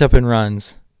it gets up and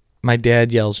runs, my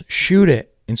dad yells, "Shoot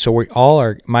it." And so we all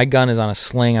are, my gun is on a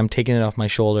sling. I'm taking it off my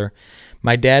shoulder.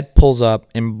 My dad pulls up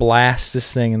and blasts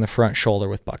this thing in the front shoulder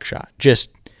with buckshot.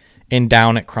 And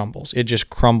down it crumbles. It just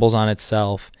crumbles on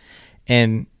itself.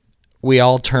 And we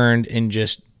all turned and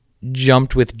just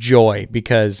jumped with joy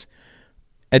because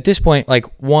at this point, like,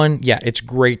 it's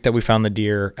great that we found the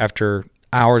deer after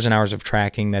hours and hours of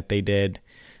tracking that they did.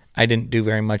 I didn't do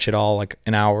very much at all, like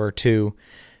an hour or two.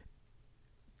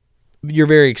 You're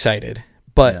very excited,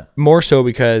 but more so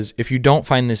because if you don't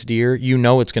find this deer, you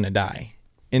know it's going to die.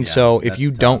 And so if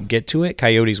you don't get to it,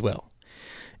 coyotes will.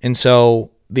 And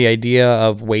so the idea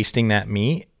of wasting that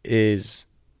meat is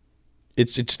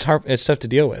it's tough to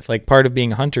deal with. Like, part of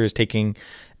being a hunter is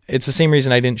it's the same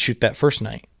reason I didn't shoot that first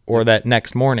night or that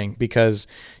next morning, because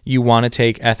you want to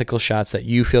take ethical shots that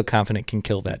you feel confident can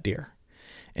kill that deer.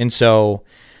 And so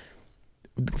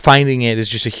finding it is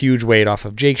just a huge weight off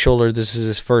of Jake's shoulder. This is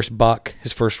his first buck,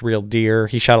 his first real deer.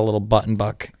 He shot a little button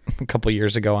buck a couple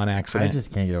years ago on accident. I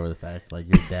just can't get over the fact, like,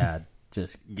 your dad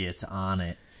just gets on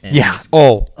it. And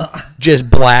just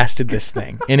blasted this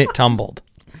thing, and it tumbled.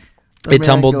 It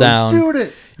tumbled down. Shoot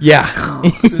it. Yeah.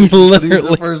 He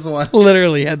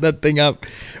literally had that thing up.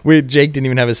 Jake didn't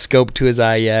even have a scope to his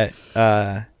eye yet.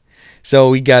 So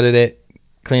we gutted it,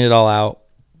 cleaned it all out.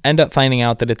 End up finding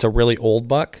out that it's a really old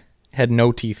buck. Had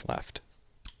no teeth left.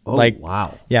 Oh,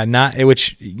 wow. Yeah,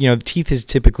 which, teeth is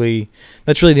typically,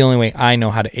 that's really the only way I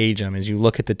know how to age them, is you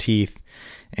look at the teeth,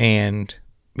 and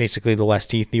basically the less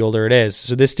teeth, the older it is.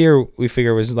 So this deer, we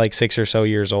figure, was like 6 or so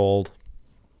years old.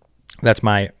 That's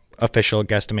my official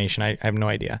guesstimation. I have no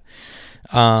idea.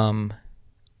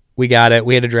 We got it.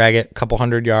 We had to drag it a couple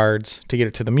 100 yards to get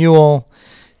it to the mule,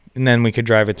 and then we could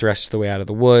drive it the rest of the way out of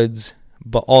the woods.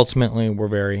 But ultimately, we're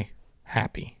very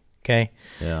happy. Okay.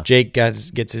 Yeah. Jake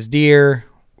gets his deer.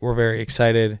 We're very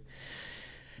excited.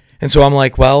 And so I'm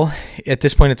like, well, at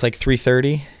this point, it's like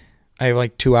 3:30. I have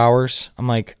like 2 hours. I'm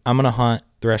like, I'm going to hunt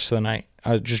the rest of the night.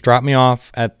 Just drop me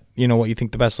off at, what you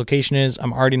think the best location is.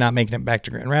 I'm already not making it back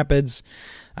to Grand Rapids.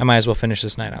 I might as well finish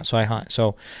this night out. So I hunt.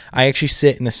 So I actually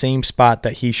sit in the same spot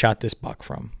that he shot this buck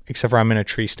from, except for I'm in a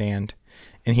tree stand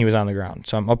and he was on the ground.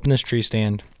 So I'm up in this tree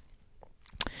stand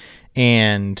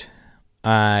and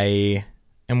I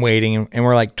am waiting, and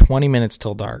we're like 20 minutes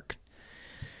till dark.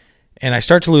 And I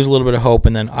start to lose a little bit of hope,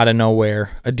 and then out of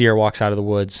nowhere, a deer walks out of the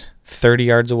woods 30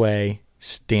 yards away,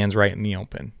 stands right in the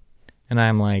open. And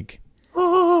I'm like,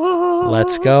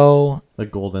 Let's go. The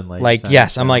golden light. Like,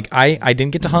 yes, I'm like, I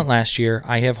didn't get to hunt last year.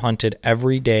 I have hunted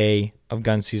every day of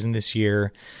gun season this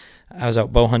year. I was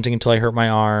out bow hunting until I hurt my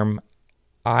arm.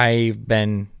 I've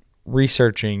been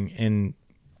researching and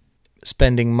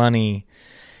spending money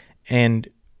and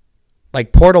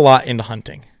like poured a lot into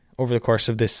hunting over the course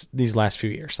of these last few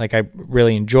years. Like, I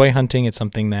really enjoy hunting. It's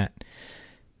something that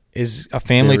is a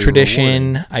family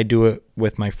tradition. Rewarding. I do it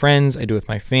with my friends. I do it with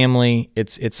my family.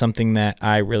 It's something that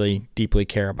I really deeply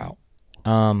care about.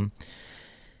 And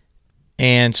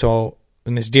so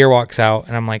when this deer walks out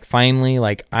and I'm like, finally,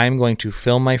 like, I'm going to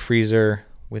fill my freezer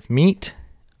with meat.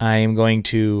 I'm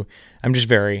very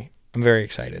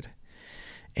excited.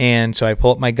 And so I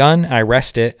pull up my gun, I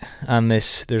rest it on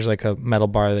this, there's like a metal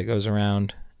bar that goes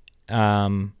around.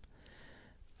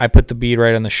 I put the bead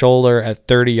right on the shoulder at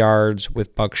 30 yards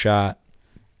with buckshot.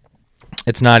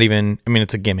 It's not even,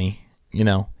 it's a gimme,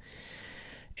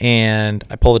 and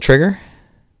I pull the trigger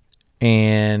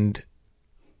and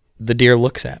the deer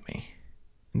looks at me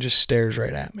and just stares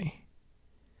right at me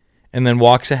and then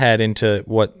walks ahead into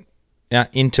not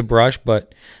into brush,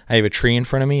 but I have a tree in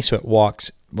front of me. So it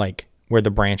walks like where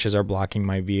the branches are blocking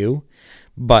my view,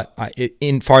 but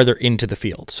farther into the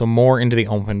field. So more into the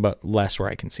open, but less where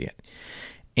I can see it.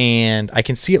 And I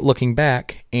can see it looking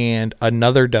back, and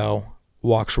another doe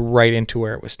walks right into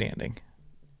where it was standing,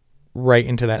 right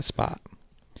into that spot.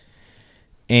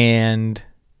 And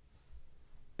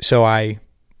so I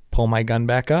pull my gun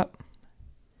back up,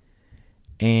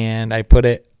 and I put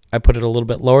it a little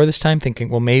bit lower this time, thinking,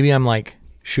 well, maybe I'm like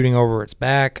shooting over its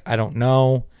back. I don't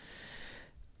know.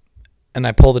 And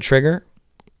I pull the trigger,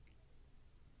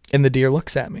 and the deer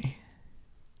looks at me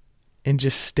and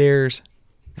just stares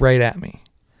right at me.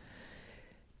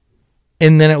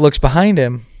 And then it looks behind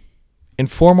him,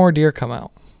 and 4 more deer come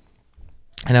out.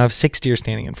 And I have 6 deer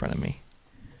standing in front of me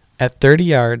at 30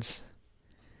 yards,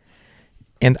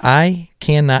 and I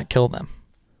cannot kill them.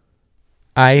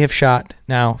 I have shot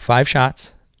now 5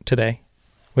 shots today,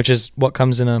 which is what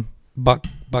comes in a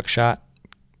buckshot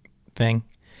thing.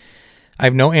 I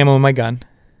have no ammo in my gun.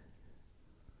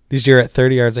 These deer are at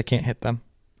 30 yards. I can't hit them.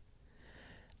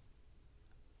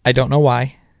 I don't know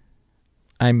why.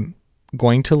 I'm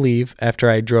going to leave after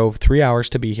I drove 3 hours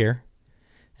to be here,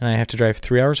 and I have to drive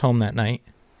 3 hours home that night.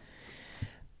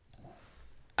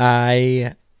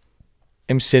 I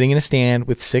am sitting in a stand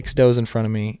with 6 does in front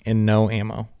of me and no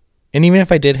ammo. And even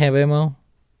if I did have ammo,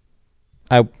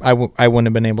 I wouldn't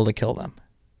have been able to kill them.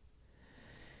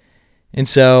 And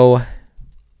so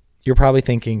you're probably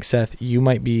thinking, Seth, you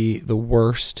might be the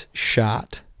worst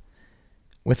shot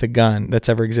with a gun that's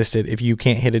ever existed if you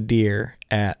can't hit a deer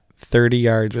at 30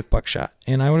 yards with buckshot.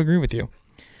 And I would agree with you.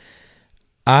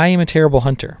 I am a terrible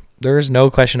hunter. There is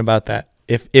no question about that.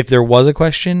 If there was a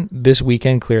question, this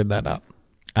weekend cleared that up.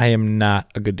 I am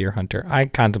not a good deer hunter. I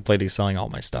contemplated selling all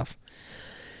my stuff.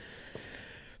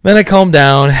 Then I calmed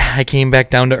down. I came back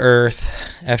down to earth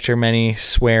after many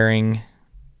swearing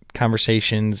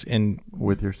conversations and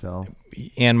with yourself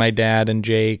and my dad and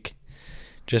Jake,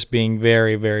 just being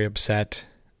very, very upset.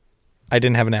 I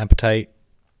didn't have an appetite.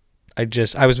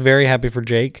 I was very happy for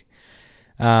Jake.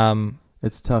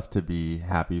 It's tough to be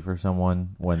happy for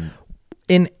someone when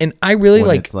I really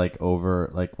when it's like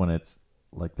over, like when it's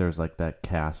like there's like that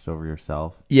cast over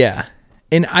yourself. Yeah.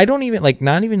 And I don't even like,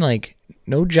 not even like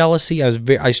no jealousy. I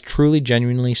was truly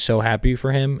genuinely so happy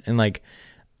for him. And like,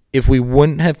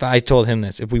 I told him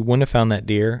this, if we wouldn't have found that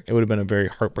deer, it would have been a very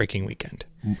heartbreaking weekend.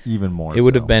 Even more. It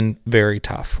would have been very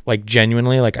tough. Like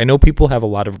genuinely, like I know people have a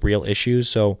lot of real issues.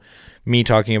 So me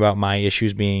talking about my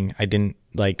issues being,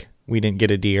 we didn't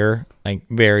get a deer, like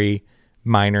very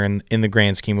minor in the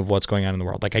grand scheme of what's going on in the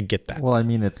world. Like I get that. Well,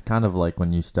 it's kind of like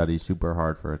when you study super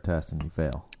hard for a test and you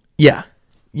fail. Yeah.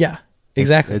 Yeah,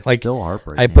 exactly. It's like still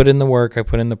heartbreaking. I put in the work, I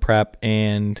put in the prep,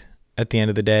 and at the end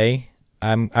of the day,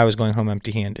 I was going home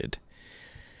empty-handed.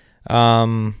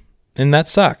 And that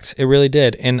sucked. It really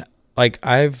did. And like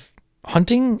gun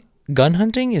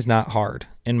hunting is not hard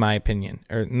in my opinion.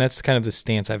 And that's kind of the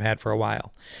stance I've had for a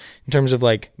while. In terms of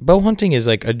like bow hunting is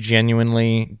like a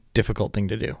genuinely difficult thing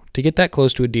to do. To get that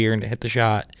close to a deer and to hit the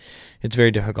shot, it's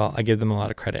very difficult. I give them a lot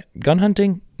of credit. Gun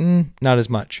hunting, not as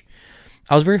much.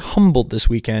 I was very humbled this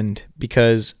weekend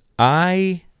because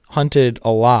I hunted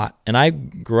a lot and I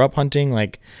grew up hunting.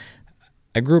 Like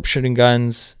I grew up shooting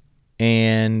guns,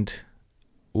 and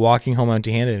walking home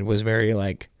empty-handed was very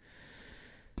like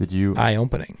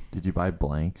eye-opening. Did you buy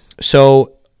blanks?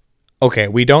 So, okay,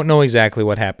 we don't know exactly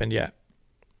what happened yet.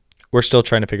 We're still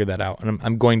trying to figure that out, and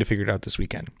I'm going to figure it out this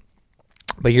weekend.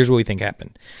 But here's what we think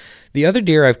happened. The other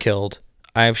deer I've killed,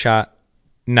 I have shot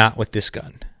not with this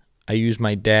gun. I used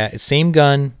my same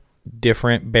gun,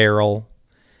 different barrel.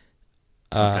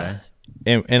 Okay.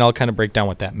 And I'll kind of break down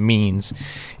what that means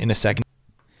in a second.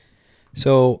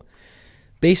 So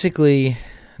basically,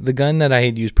 the gun that I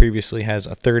had used previously has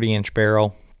a 30-inch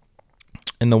barrel,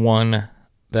 and the one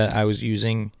that I was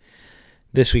using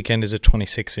this weekend is a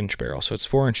 26-inch barrel, so it's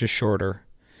 4 inches shorter,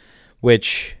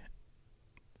 which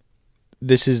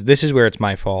this is where it's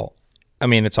my fault. I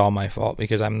mean, it's all my fault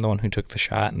because I'm the one who took the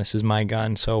shot, and this is my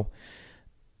gun, so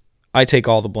I take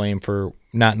all the blame for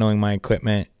not knowing my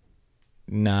equipment,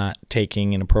 not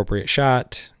taking an appropriate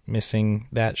shot, missing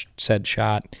that said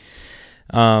shot.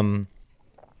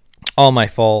 All my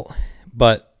fault,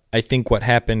 but I think what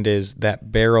happened is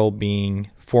that barrel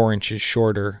being 4 inches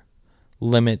shorter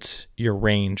limits your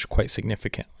range quite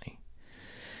significantly.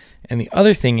 And the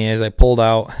other thing is I pulled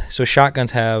out, so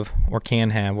shotguns have or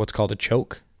can have what's called a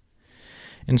choke.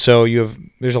 And so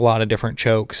there's a lot of different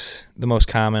chokes. The most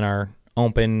common are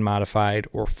open, modified,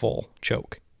 or full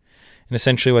choke. And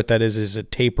essentially what that is a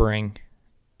tapering.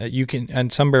 You can,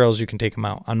 on some barrels you can take them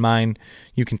out. On mine,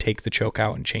 you can take the choke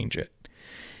out and change it.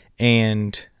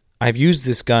 And I've used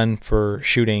this gun for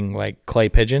shooting like clay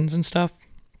pigeons and stuff,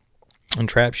 and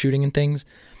trap shooting and things,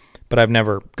 but I've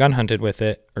never gun hunted with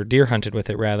it, or deer hunted with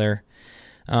it rather.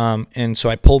 And so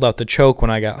I pulled out the choke when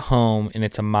I got home, and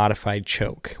it's a modified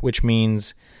choke, which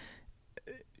means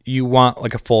you want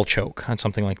like a full choke on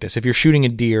something like this. If you're shooting a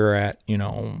deer at,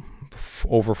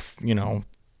 over,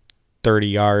 30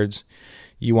 yards,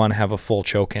 you want to have a full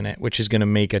choke in it, which is going to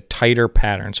make a tighter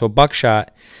pattern. So a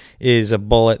buckshot is a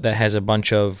bullet that has a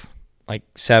bunch of like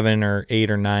 7 or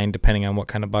 8 or 9, depending on what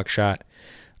kind of buckshot.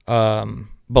 Not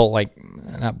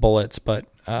bullets, but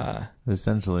it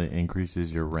essentially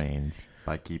increases your range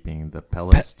by keeping the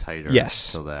pellets tighter. Yes.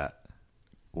 So that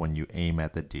when you aim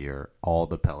at the deer, all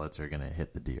the pellets are going to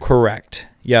hit the deer. Correct.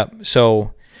 Yep.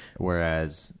 So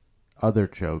whereas other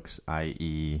chokes,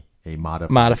 i.e. a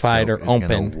modified or open,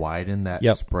 going to widen that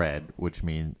spread, which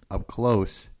means up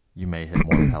close you may hit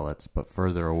more pellets, but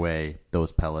further away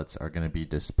those pellets are going to be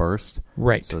dispersed.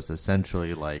 Right. So it's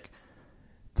essentially like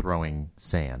throwing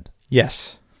sand.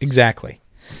 Yes, exactly.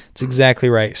 It's exactly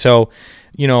right. So,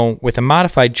 with a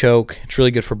modified choke, it's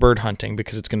really good for bird hunting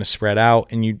because it's going to spread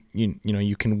out, and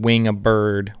you can wing a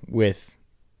bird with,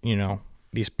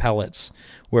 these pellets.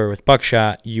 Where with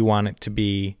buckshot, you want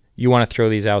to throw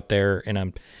these out there in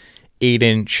a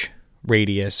 8-inch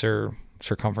radius or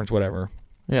circumference, whatever.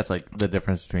 Yeah, it's like the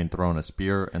difference between throwing a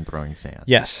spear and throwing sand.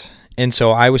 Yes, and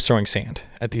so I was throwing sand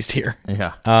at these deer.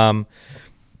 Yeah.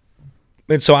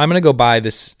 And so I'm going to go buy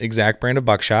this exact brand of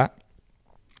buckshot.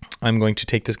 I'm going to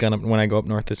take this gun up when I go up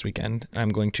north this weekend. I'm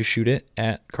going to shoot it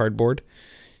at cardboard,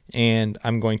 and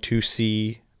I'm going to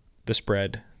see the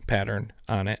spread pattern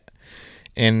on it.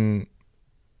 And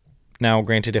now,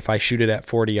 granted, if I shoot it at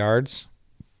 40 yards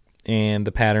and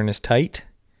the pattern is tight,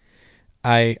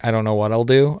 I don't know what I'll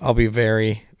do. I'll be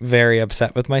very, very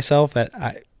upset with myself.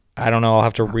 I don't know. I'll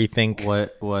have to rethink.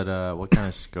 What kind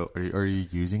of scope are you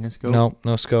using? A scope?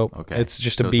 No scope. Okay, it's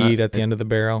just a bead at the end of the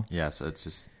barrel. Yeah, so it's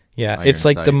just it's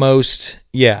like sights. The most.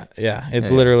 Yeah.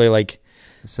 It literally like.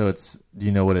 So it's. Do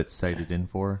you know what it's sighted in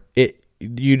for?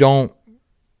 You don't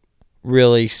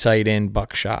really sight in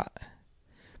buckshot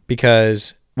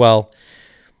because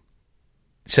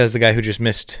says the guy who just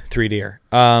missed 3 deer.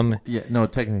 Yeah, no.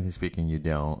 Technically speaking, you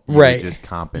don't. You right. would just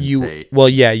compensate.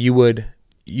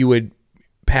 You would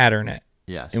pattern it.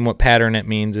 Yes. And what pattern it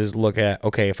means is look at,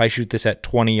 okay, if I shoot this at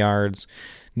 20 yards,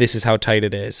 this is how tight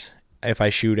it is. If I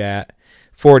shoot at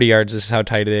 40 yards, this is how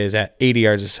tight it is. At 80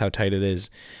 yards, this is how tight it is.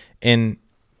 And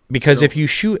because if you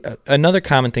shoot, another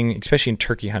common thing, especially in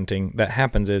turkey hunting, that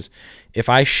happens is if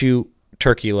I shoot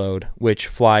turkey load, which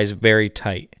flies very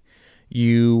tight,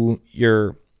 your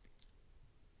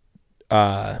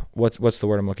what's the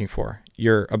word I'm looking for?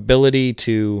 Your ability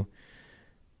to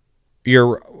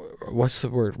what's the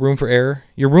word? Room for error.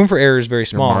 Your room for error is very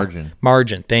small.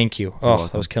 Margin. Thank you. Oh,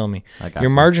 that was killing me.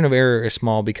 Your margin of error is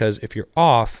small because if you're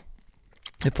off,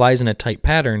 it flies in a tight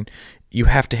pattern. You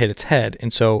have to hit its head,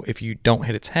 and so if you don't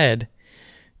hit its head,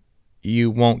 you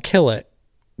won't kill it.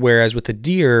 Whereas with a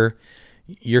deer,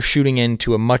 you're shooting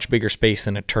into a much bigger space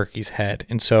than a turkey's head,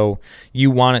 and so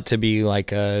you want it to be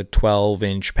like a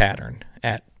 12-inch pattern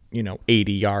at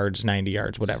 80 yards, 90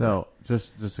 yards, whatever. So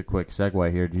just a quick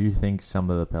segue here. Do you think some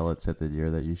of the pellets hit the deer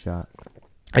that you shot?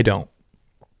 I don't.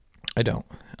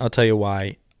 I'll tell you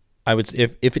why. I would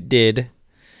if it did,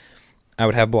 I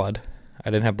would have blood. I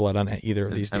didn't have blood on either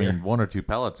of these deer. I mean, 1 or 2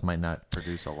 pellets might not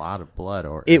produce a lot of blood,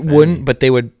 or it wouldn't, but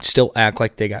they would still act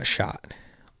like they got shot.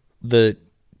 The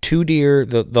 2 deer,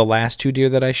 the last 2 deer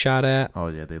that I shot at. Oh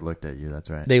yeah, they looked at you. That's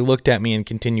right. They looked at me and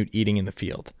continued eating in the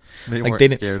field. They weren't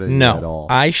scared of you at all.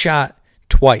 I shot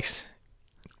twice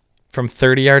from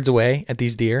 30 yards away at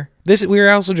these deer. We were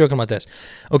also joking about this.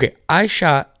 Okay, I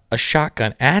shot a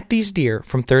shotgun at these deer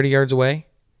from 30 yards away.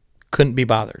 Couldn't be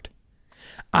bothered.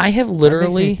 I have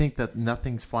literally... That makes me think that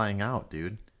nothing's flying out,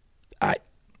 dude.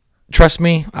 Trust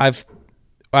me, I've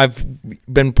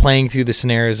been playing through the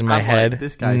scenarios in my head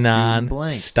this guy's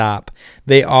non-stop.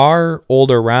 They are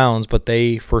older rounds, but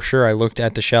they, for sure, I looked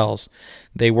at the shells.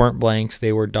 They weren't blanks.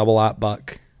 They were double-aught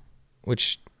buck,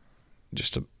 which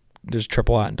there's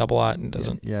triple-aught and double-aught and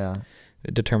doesn't... Yeah.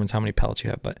 It determines how many pellets you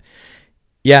have. But,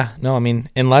 yeah, no, I mean,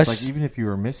 unless... Like, even if you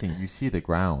were missing, you see the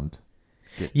ground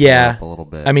get up a little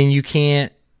bit. I mean, you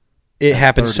can't... It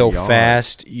happens so yards.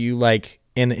 fast. You, like...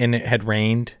 And it had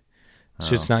rained.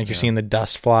 So it's not like you're seeing the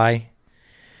dust fly.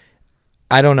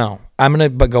 I don't know. I'm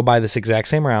going to go buy this exact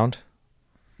same round.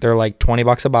 They're like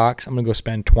 $20 a box. I'm going to go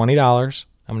spend $20.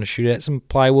 I'm going to shoot at some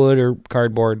plywood or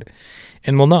cardboard,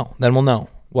 and we'll know. Then we'll know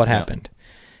what happened.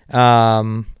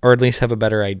 Or at least have a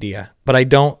better idea. But I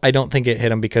don't think it hit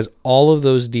them because all of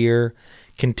those deer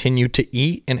continued to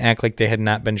eat and act like they had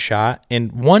not been shot.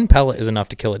 And one pellet is enough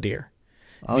to kill a deer.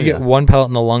 If you get one pellet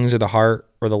in the lungs or the heart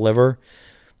or the liver,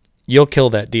 you'll kill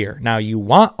that deer. Now, you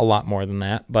want a lot more than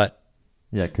that, but...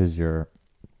 Yeah, because your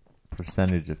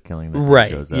percentage of killing the deer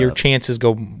goes up. Your chances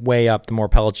go way up the more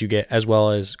pellets you get, as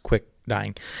well as quick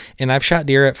dying. And I've shot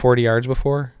deer at 40 yards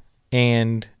before,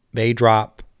 and they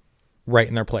drop right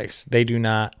in their place. They do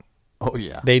not... Oh,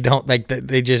 yeah. They don't... Like,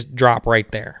 they just drop right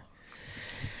there.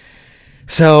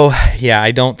 So, yeah,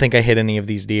 I don't think I hit any of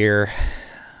these deer.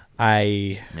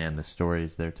 Man, the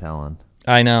stories they're telling.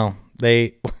 I know.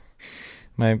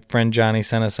 My friend Johnny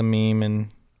sent us a meme, and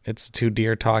it's 2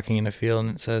 deer talking in a field,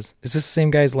 and it says, "Is this the same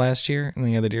guy as last year?" And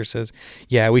the other deer says,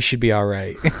 "Yeah, we should be all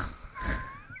right."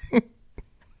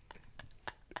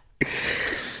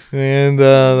 And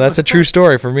that's a true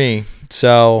story for me.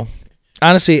 So,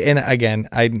 honestly, and again,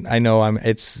 I know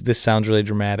this sounds really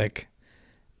dramatic,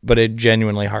 but it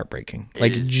genuinely heartbreaking.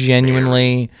 Like,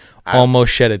 genuinely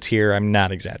almost shed a tear. I'm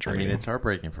not exaggerating. I mean, it's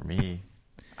heartbreaking for me.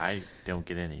 I don't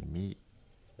get any meat.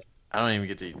 I don't even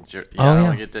get to eat jerky. I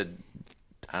don't get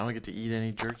to eat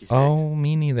any jerky steaks. Oh,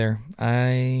 me neither.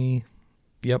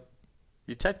 Yep.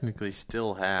 You technically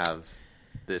still have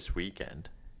this weekend.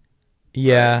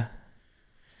 Yeah.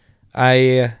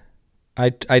 Right? I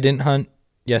didn't hunt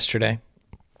yesterday.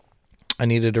 I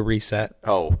needed a reset.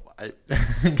 Oh.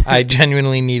 I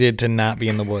genuinely needed to not be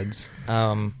in the woods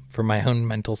for my own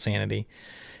mental sanity.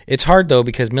 It's hard, though,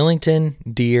 because Millington,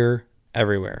 deer,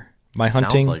 everywhere. My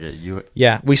hunting. Sounds like it.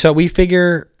 Yeah, we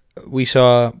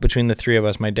saw between the 3 of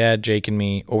us, my dad, Jake, and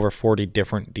me, over 40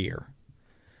 different deer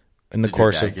in the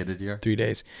course of 3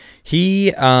 days.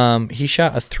 He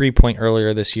shot a 3-point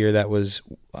earlier this year that was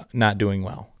not doing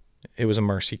well. It was a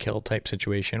mercy kill type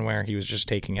situation where he was just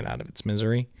taking it out of its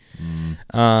misery.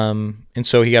 And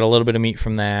so he got a little bit of meat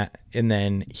from that, and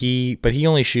then he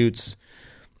only shoots,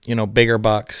 bigger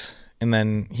bucks, and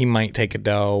then he might take a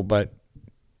doe, but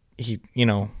he.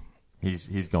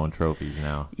 He's going trophies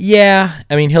now. Yeah.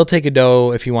 I mean, he'll take a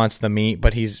doe if he wants the meat,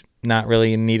 but he's not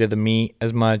really in need of the meat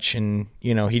as much. And,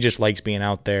 he just likes being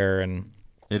out there. And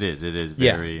It is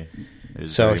very... Yeah.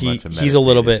 So he's a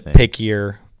little bit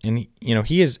pickier. And,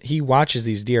 he watches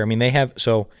these deer. I mean,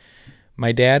 so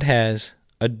my dad has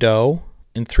a doe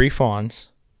and 3 fawns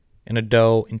and a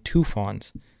doe and 2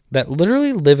 fawns that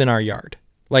literally live in our yard.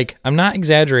 Like, I'm not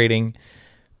exaggerating.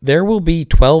 There will be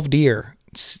 12 deer,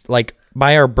 like,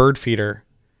 by our bird feeder.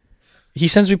 He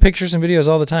sends me pictures and videos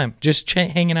all the time, just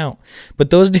hanging out. But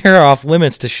those deer are off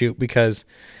limits to shoot because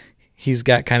he's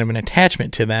got kind of an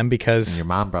attachment to them because... And your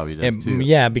mom probably does too.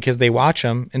 Yeah, because they watch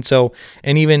them. And so,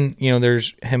 and even,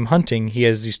 there's him hunting. He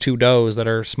has these 2 does that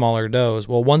are smaller does.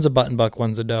 Well, one's a button buck,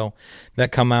 one's a doe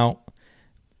that come out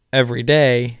every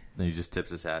day. Then he just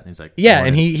tips his hat and he's like... Yeah,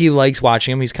 and he likes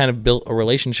watching them. He's kind of built a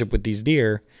relationship with these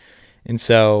deer. And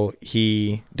so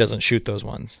he doesn't shoot those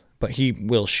ones. But he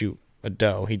will shoot a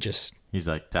doe. He's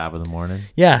like top of the morning.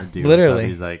 Yeah, literally.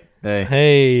 He's like, hey.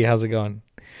 Hey, how's it going?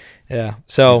 Yeah.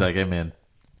 So he's like, hey man,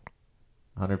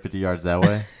 150 yards that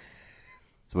way.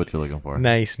 That's what you're looking for.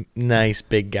 Nice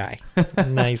big guy.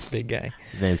 Nice big guy.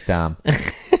 His name's Tom.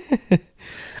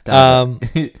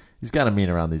 He's kind of mean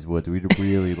around these woods. We'd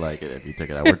really like it if you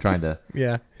took it out. We're trying to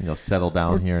settle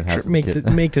down here and have make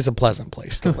this a pleasant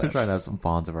place to live. We're trying to have some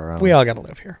fawns of our own. We all got to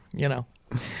live here,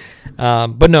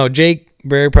 But no, Jake,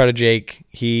 very proud of Jake.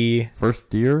 He first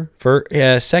deer,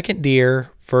 second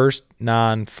deer, first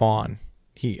non-fawn.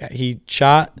 He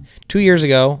shot 2 years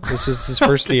ago. This was his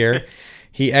first deer.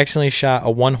 he accidentally shot a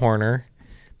one-horner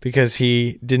because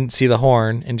he didn't see the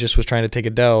horn and just was trying to take a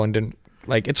doe and didn't,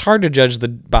 like, it's hard to judge the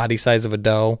body size of a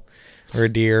doe or a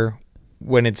deer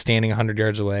when it's standing 100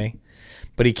 yards away.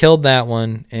 But he killed that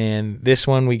one, and this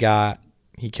one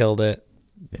he killed it.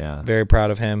 Yeah. Very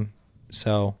proud of him.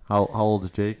 So how old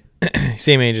is Jake?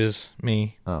 Same age as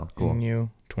me. Oh, cool. And you,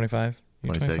 25?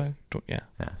 You 26. 25? Yeah.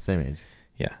 Yeah, same age.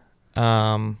 Yeah.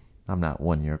 I'm not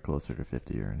 1 year closer to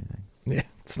 50 or anything. Yeah,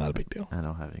 it's not a big deal. I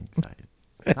don't have anxiety.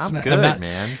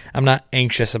 Man. I'm not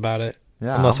anxious about it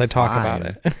unless I talk about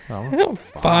it. I'm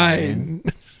fine.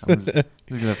 I'm just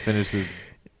gonna finish this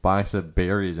box of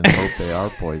berries and hope they are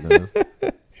poisonous.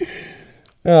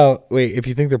 Oh wait, if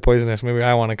you think they're poisonous, maybe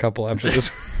I want a couple after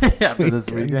this. After this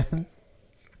weekend.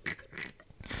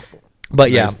 But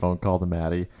yeah, nice phone call to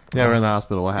Maddie. Yeah, we're in the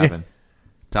hospital. What happened?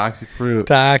 Toxic fruit.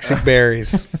 Toxic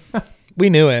berries. We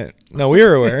knew it. No, we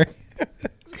were aware.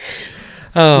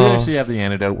 We actually have the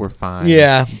antidote. We're fine.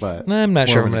 Yeah, but I'm not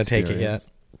sure if I'm going to take it yet.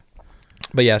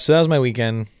 But yeah, so that was my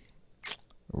weekend.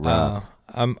 Rough.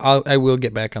 I will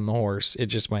get back on the horse. It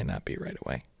just might not be right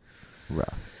away.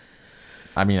 Rough.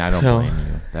 I mean, I don't blame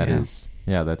you. That is,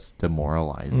 that's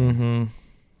demoralizing. Mm-hmm.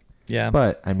 Yeah.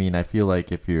 But I mean, I feel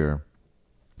like if you'll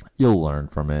learn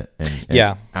from it.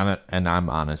 And I'm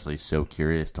honestly so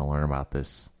curious to learn about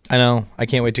this. I know. I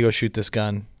can't wait to go shoot this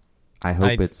gun. I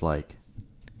hope it's like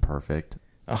perfect.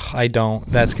 I don't.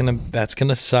 That's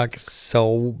gonna suck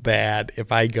so bad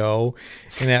if I go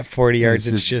and at 40 yards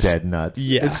it's just dead nuts.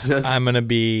 Yeah, it's just, I'm gonna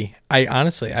be. I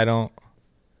honestly don't.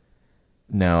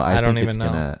 No, I don't think even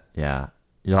it's know. Yeah,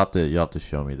 you'll have to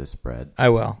show me the spread. I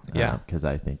will. Yeah, because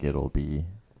I think it'll be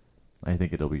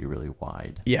really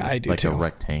wide. Yeah, I do like too. Like a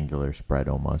rectangular spread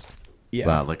almost.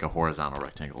 Yeah, like a horizontal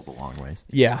rectangle the long ways.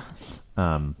 Yeah.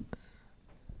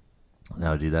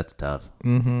 No, dude, that's tough.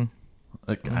 Mm-hmm.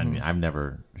 I mean, I've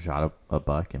never shot a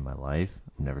buck in my life.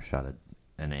 I've never shot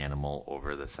an animal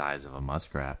over the size of a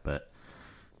muskrat, but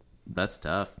that's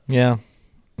tough. Yeah.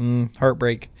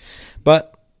 Heartbreak.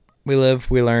 But we live,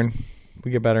 we learn,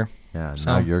 we get better. Yeah,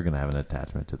 so. Now you're going to have an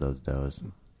attachment to those does.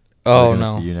 Oh, they're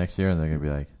no. See you next year, and they're going to be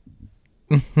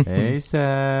like, hey,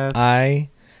 Seth. I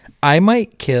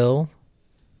might kill.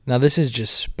 Now, this is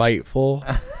just spiteful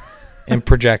and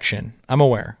projection. I'm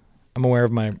aware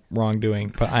of my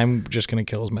wrongdoing, but I'm just going to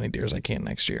kill as many deer as I can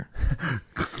next year.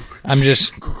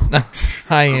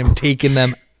 I am taking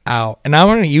them out. And I'm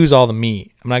going to use all the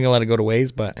meat. I'm not going to let it go to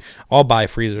waste, but I'll buy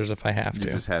freezers if I have to.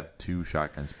 You just have 2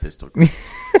 shotguns pistol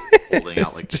holding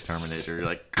out like the Terminator. You're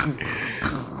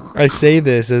like... I say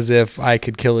this as if I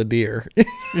could kill a deer.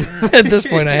 At this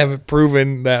point, I haven't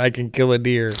proven that I can kill a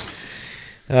deer.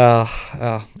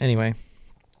 Anyway.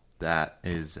 That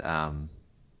is...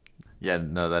 Yeah,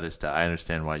 no, that is. I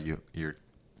understand why your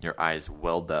eyes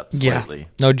welled up slightly. Yeah.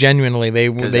 No, genuinely, they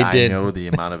did. I know the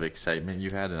amount of excitement you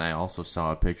had, and I also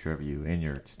saw a picture of you in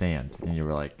your stand, and you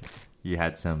were like, you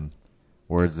had some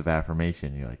words of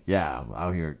affirmation. You're like, yeah, I'm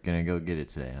out here gonna go get it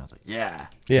today, and I was like, yeah,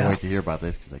 can't wait to hear about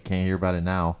this because I can't hear about it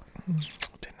now.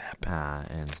 Didn't happen.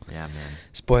 And yeah, man.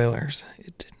 Spoilers.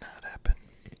 It did not happen.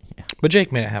 Yeah. But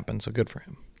Jake made it happen, so good for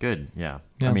him. Good. Yeah.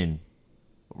 I mean.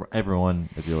 Everyone,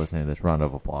 if you're listening to this, round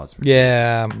of applause for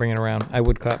I'm bringing it around. I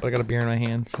would clap, but I got a beer in my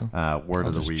hand. So word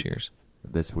of the week. Cheers.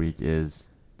 This week is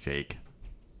Jake.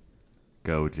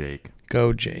 Go Jake.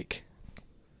 Go Jake.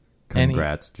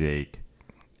 Congrats, Jake.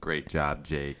 Great job,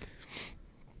 Jake.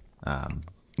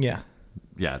 Yeah,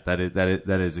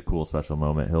 that is a cool special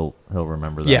moment. He'll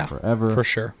remember that forever. For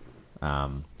sure.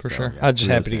 For sure. I'm just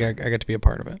happy I got to be a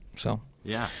part of it. So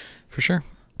yeah, for sure.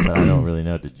 But I don't really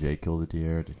know. Did Jake kill the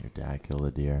deer? Did your dad kill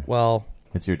the deer? Well,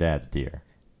 it's your dad's deer.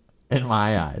 In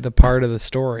my eyes. The part of the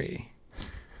story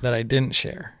that I didn't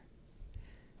share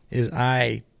is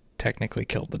I technically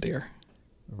killed the deer.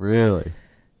 Really?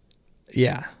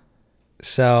 Yeah.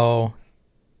 So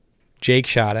Jake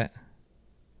shot it.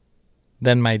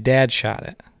 Then my dad shot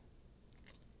it.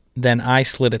 Then I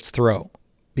slit its throat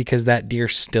because that deer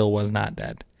still was not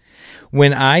dead.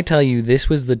 When I tell you this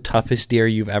was the toughest deer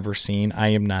you've ever seen, I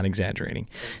am not exaggerating.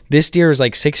 This deer is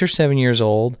like 6 or 7 years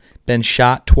old, been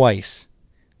shot twice.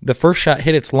 The first shot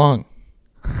hit its lung.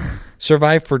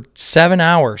 Survived for 7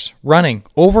 hours, running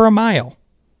over a mile.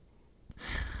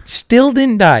 Still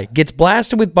didn't die. Gets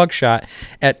blasted with buckshot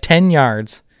at 10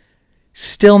 yards.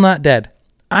 Still not dead.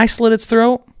 I slit its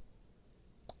throat.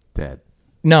 Dead.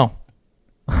 No.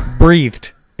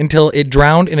 Breathed. Until it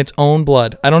drowned in its own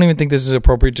blood. I don't even think this is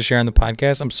appropriate to share on the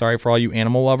podcast. I'm sorry for all you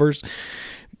animal lovers.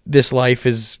 This life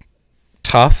is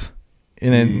tough,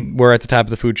 and then we're at the top of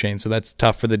the food chain, so that's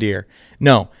tough for the deer.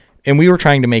 No, and we were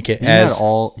trying to make it he had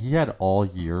all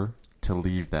year to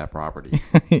leave that property.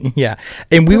 Yeah.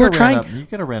 And we were trying. You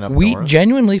could have ran up. We north.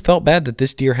 genuinely felt bad that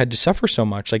this deer had to suffer so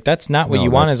much. Like, that's not what you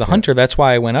want as a hunter. That's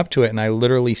why I went up to it and I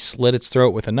literally slit its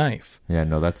throat with a knife. Yeah,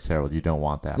 no, that's terrible. You don't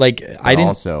want that. Like, But I didn't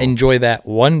also, enjoy that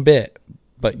one bit,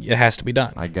 but it has to be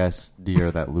done. I guess deer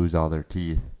that lose all their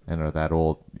teeth and are that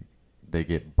old, they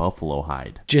get buffalo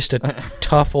hide. Just a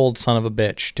tough old son of a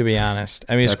bitch, to be honest.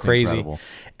 I mean, it's That's crazy. Incredible.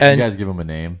 And you guys give him a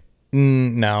name?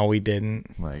 No, we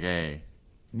didn't. Like, hey.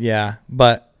 Yeah,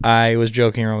 but I was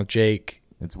joking around with Jake.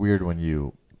 It's weird when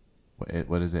you,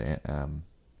 what is it?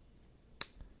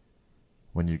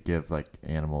 When you give like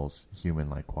animals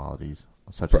human-like qualities,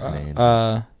 such as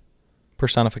names.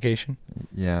 Personification.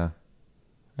 Yeah.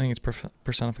 I think it's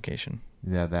personification.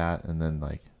 Yeah, that, and then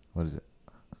like, what is it?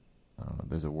 I don't know.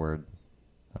 There's a word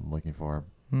I'm looking for.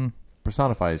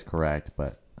 Personify is correct,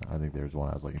 but I think there's one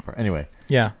I was looking for. Anyway.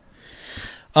 Yeah.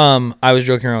 I was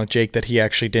joking around with Jake that he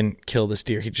actually didn't kill this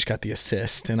deer. He just got the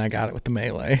assist, and I got it with the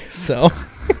melee. So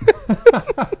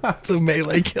it's a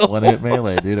melee kill. One hit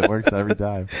melee, dude. It works every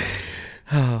time.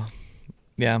 Oh,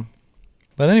 yeah.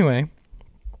 But anyway,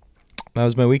 that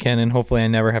was my weekend, and hopefully I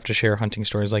never have to share hunting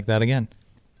stories like that again.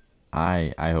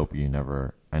 I hope I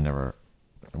never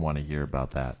want to hear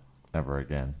about that ever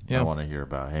again. Yeah. I want to hear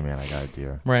about, hey man, I got a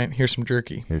deer. Right. Here's some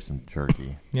jerky. Here's some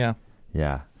jerky. Yeah.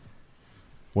 Yeah.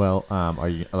 Well, are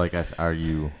you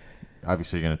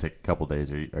obviously going to take a couple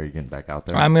days? Are you getting back out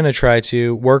there? I'm going to try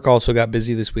to. Work also got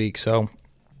busy this week, so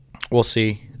we'll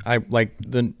see. I like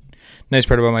the nice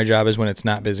part about my job is when it's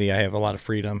not busy, I have a lot of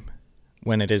freedom.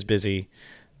 When it is busy,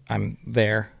 I'm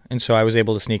there. And so I was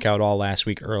able to sneak out all last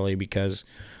week early because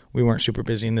we weren't super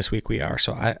busy, and this week we are.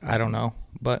 So I don't know,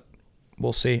 but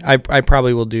we'll see. I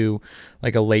probably will do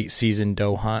like a late season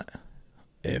doe hunt.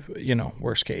 If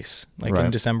worst case, like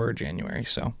in December or January.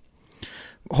 So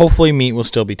hopefully meat will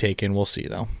still be taken. We'll see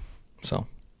though. So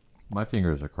my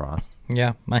fingers are crossed.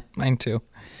 Yeah, mine too.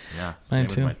 Yeah, mine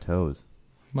same too. with my toes.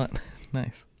 But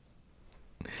nice.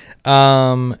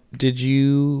 Did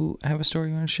you have a story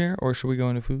you want to share, or should we go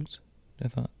into foods? I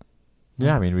thought.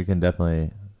 Yeah, I mean we can definitely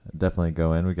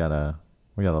go in. We got a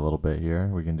little bit here.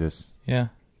 We can just. Yeah.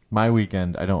 My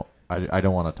weekend, I don't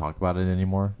want to talk about it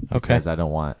anymore because I don't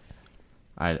want.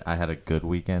 I had a good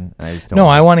weekend. And I just don't. No,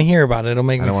 I want to hear about it. It'll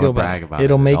make me feel better.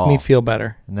 It'll make me feel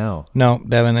better. No,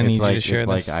 Devin, I need you to share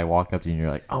this. It's like I walk up to you and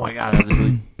you're like, "Oh my god, I have this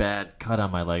really bad cut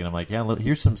on my leg," and I'm like, "Yeah, look,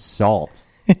 here's some salt."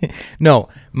 No,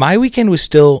 my weekend was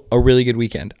still a really good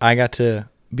weekend. I got to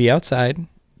be outside.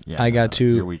 Yeah, I got to.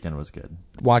 Your weekend was good.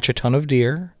 Watch a ton of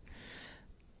deer.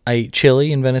 I ate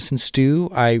chili and venison stew.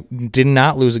 I did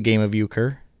not lose a game of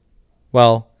euchre.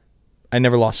 Well, I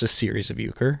never lost a series of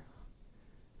euchre.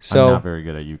 So I'm not very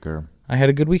good at euchre. I had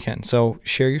a good weekend. So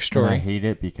share your story. And I hate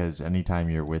it because anytime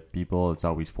you're with people, it's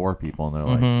always 4 people, and they're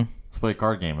like, "Let's play a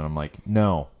card game," and I'm like,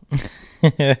 "No."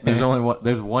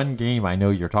 There's one game I know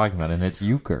you're talking about, and it's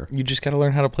euchre. You just got to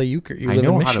learn how to play euchre. I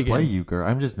know how to play euchre.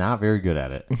 I'm just not very good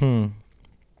at it.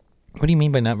 What do you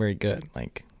mean by not very good?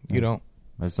 Like I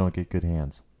just don't get good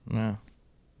hands. No.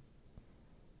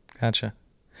 Gotcha.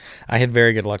 I had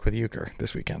very good luck with euchre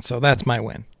this weekend, so that's my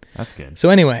win. That's good. So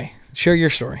anyway, share your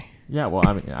story. Yeah, well,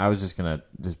 I mean, I was just gonna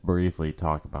briefly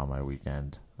talk about my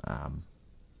weekend.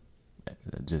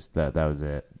 Just that was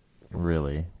it.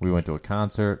 Really, we went to a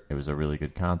concert. It was a really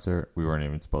good concert. We weren't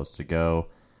even supposed to go.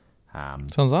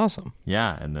 Sounds awesome.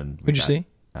 Yeah, and then who'd you see?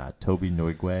 Toby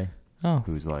Noigwe,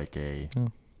 who's like a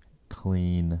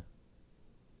clean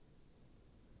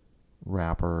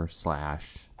rapper /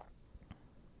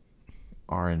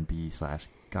 R&B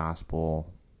 / gospel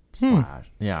 / I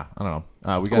don't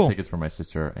know. We got tickets for my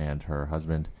sister and her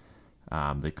husband.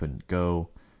 They couldn't go,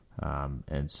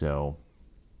 and so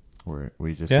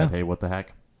we just said, hey, what the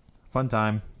heck, fun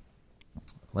time.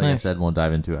 Like I said, won't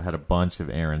dive into it. I had a bunch of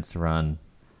errands to run,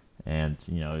 and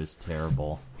it was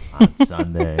terrible on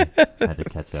Sunday. I had to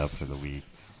catch up for the week.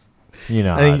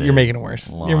 I think you're making it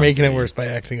worse. You're making it worse by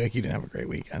acting like you didn't have a great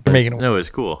weekend. You're making it worse. No, it was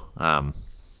cool.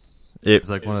 It was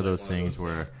like one of those things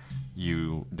where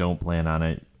you don't plan on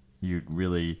it. You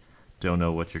really don't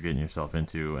know what you're getting yourself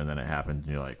into, and then it happened,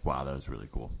 and you're like, wow, that was really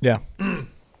cool. Yeah.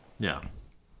 Yeah.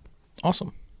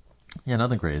 Awesome. Yeah,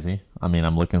 nothing crazy. I mean,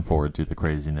 I'm looking forward to the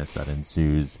craziness that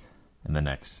ensues in the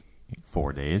next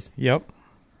 4 days. Yep.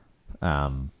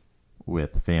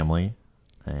 With family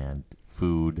and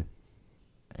food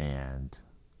and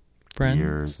friends,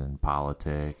 beers and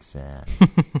politics and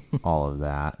all of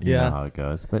that. You Yeah. know how it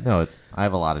goes. But no, I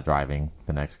have a lot of driving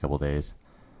the next couple days.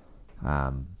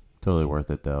 Totally worth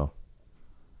it though.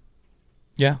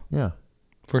 Yeah. Yeah.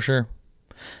 For sure.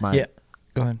 Yeah.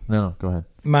 Go ahead. No, go ahead.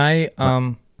 My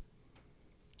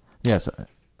Yeah. So,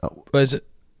 was it?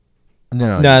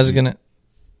 No, I was gonna.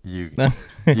 You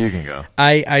can go.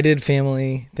 I did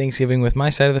family Thanksgiving with my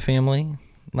side of the family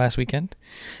last weekend,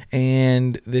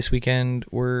 and this weekend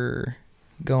we're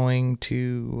going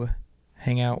to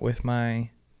hang out with my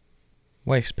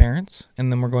wife's parents,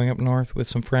 and then we're going up north with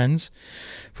some friends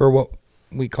for what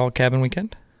we call cabin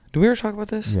weekend. Did we ever talk about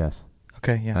this? Yes.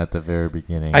 Okay, yeah. At the very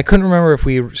beginning. I couldn't remember if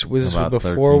was About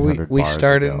before we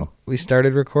 1300 we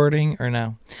started recording or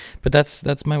no, but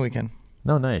that's my weekend.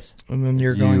 No, nice. And then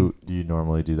you're Do you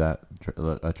normally do that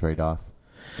a trade off?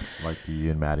 Like, do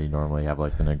you and Maddie normally have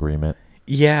like an agreement?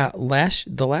 Yeah,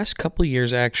 the last couple of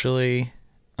years actually.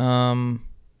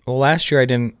 Last year I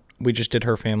didn't. We just did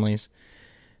her families.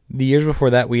 The years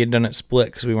before that we had done it split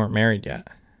because we weren't married yet.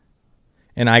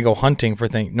 And I go hunting for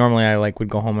things. Normally I would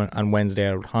go home on Wednesday.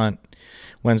 I would hunt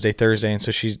Wednesday, Thursday, and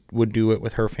so she would do it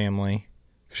with her family.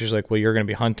 She's like, well, you're going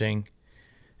to be hunting.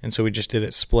 And so we just did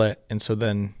it split. And so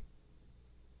then,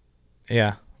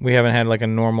 yeah, we haven't had like a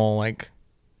normal like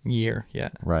year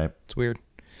yet. Right. It's weird.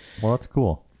 Well, that's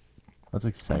cool. That's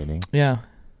exciting. Yeah.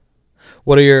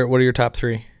 What are your top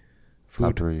three? Food.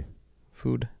 Top three.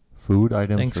 Food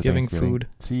items Thanksgiving for Thanksgiving food.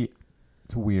 See,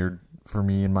 it's weird for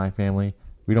me and my family.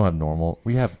 We don't have normal.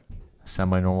 We have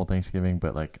semi-normal Thanksgiving,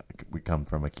 but like we come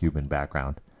from a Cuban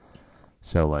background.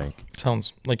 So like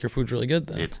Sounds like your food's really good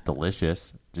then. it's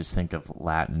delicious. Just think of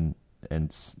Latin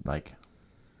and like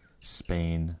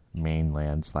Spain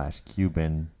mainland /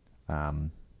 Cuban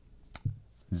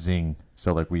zing.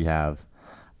 So like we have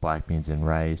black beans and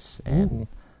rice and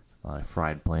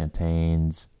fried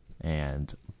plantains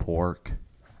and pork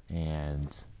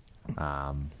and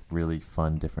really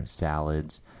fun different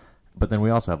salads. But then we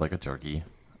also have like a turkey.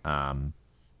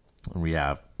 We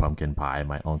have pumpkin pie.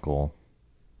 My uncle,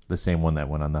 the same one that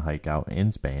went on the hike out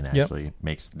in Spain, actually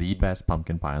makes the best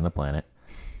pumpkin pie on the planet.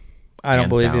 I don't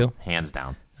believe you. Hands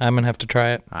down. I'm gonna have to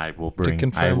try it. I will to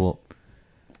confirm. I will.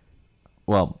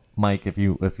 Well, Mike, if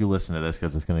you listen to this,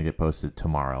 because it's going to get posted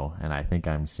tomorrow, and I think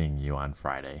I'm seeing you on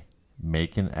Friday,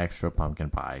 make an extra pumpkin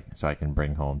pie so I can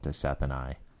bring home to Seth and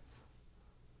I.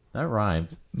 That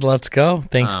rhymed. Let's go.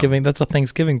 Thanksgiving. That's a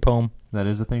Thanksgiving poem. That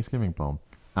is a Thanksgiving poem.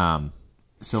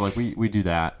 So like we do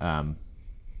that, and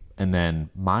then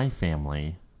my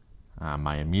family,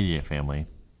 my immediate family,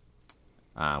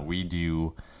 we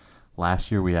do.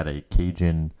 Last year we had a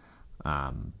Cajun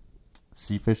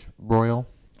sea fish broil.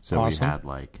 So awesome. We had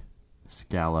like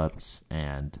scallops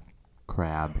and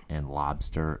crab and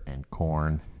lobster and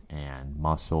corn and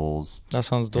mussels. That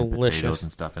sounds delicious. And potatoes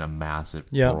and stuff in a massive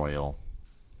broil.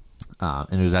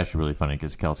 And it was actually really funny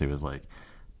because Kelsey was like,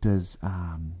 "Does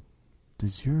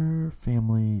your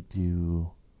family do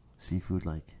seafood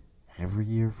like every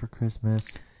year for Christmas?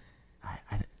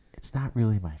 It's not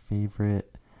really my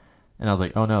favorite." And I was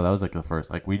like, "Oh no, that was like the first.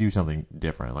 Like we do something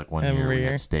different. Like one year we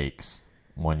had steaks.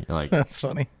 One like that's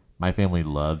funny. My family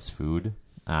loves food,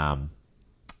 and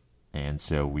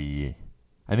so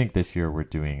I think this year we're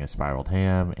doing a spiraled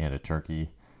ham and a turkey,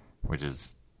 which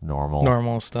is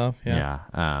normal stuff.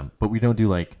 Yeah. But we don't do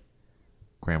like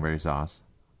cranberry sauce,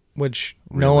 which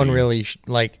no one really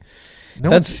like.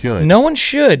 No one should. No one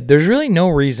should. There's really no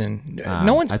reason.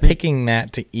 No one's picking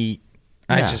that to eat.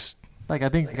 Yeah. I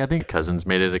think cousins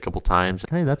made it a couple times.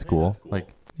 Hey, that's cool. Like,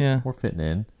 yeah, we're fitting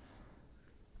in.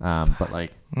 But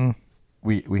like,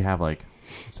 we have like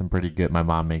some pretty good. My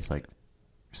mom makes like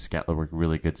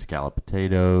really good scallop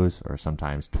potatoes, or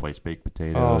sometimes twice baked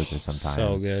potatoes, or sometimes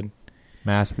so good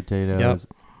mashed potatoes.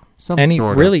 Yep.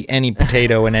 Any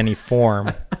potato in any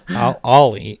form,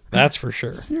 I'll eat. That's for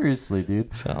sure. Seriously,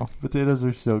 dude. So potatoes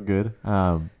are so good.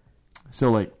 So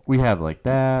like we have like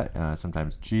that.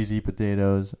 Sometimes cheesy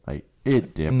potatoes. Like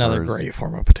it differs. Another great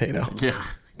form of potato. Yeah.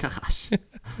 Gosh.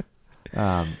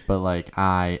 But like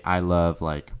I love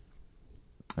like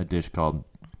a dish called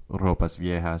ropas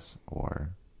viejas, or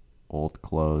old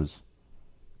clothes.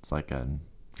 It's like a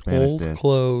Spanish old dish.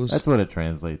 Clothes. That's what it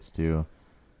translates to.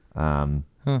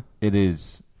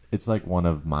 It's like one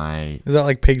of my. Is that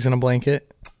like pigs in a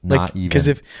blanket? Not even. Because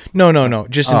if no,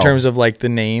 just in terms of like the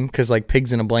name, because like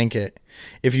pigs in a blanket.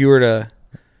 If you were to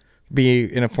be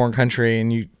in a foreign country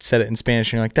and you said it in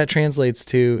Spanish and you're like, that translates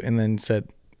to, and then said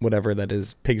whatever that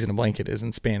is, pigs in a blanket is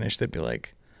in Spanish, they'd be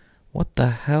like, what the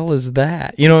hell is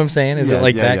that? You know what I'm saying? Is it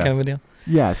like that kind of a deal?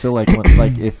 Yeah. So like,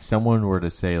 like if someone were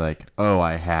to say like, oh,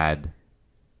 I had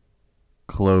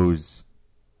clothes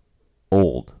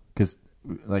old, because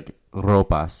like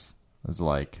ropas is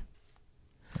like,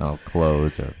 oh,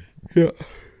 clothes or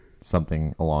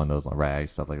something along those lines,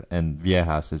 rags, stuff like that. And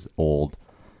viejas is old.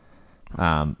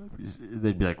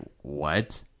 They'd be like,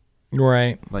 what?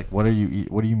 Right. Like, what do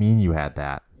you mean you had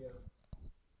that?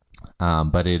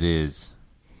 But it is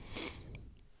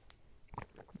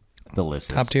delicious.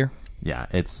 Top tier. Yeah,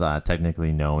 it's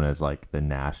technically known as like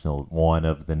one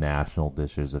of the national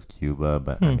dishes of Cuba,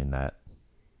 but I mean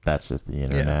that's just the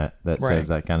internet that says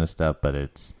that kind of stuff. But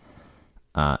it's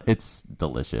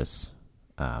delicious,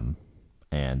 and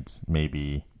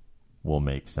maybe we'll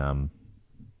make some,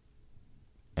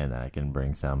 and then I can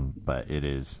bring some. But it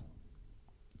is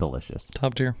delicious.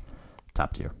 Top tier.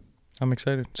 Top tier. I'm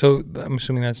excited. So I'm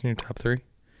assuming that's in your top 3.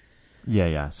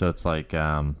 Yeah. So it's like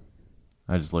I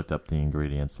just looked up the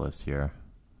ingredients list here.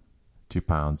 2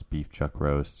 pounds beef chuck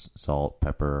roast, salt,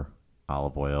 pepper,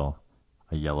 olive oil,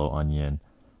 a yellow onion,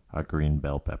 a green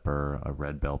bell pepper, a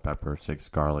red bell pepper, 6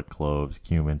 garlic cloves,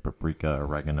 cumin, paprika,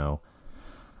 oregano,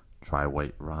 dry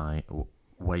white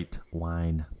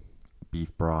wine,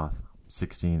 beef broth,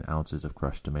 16 ounces of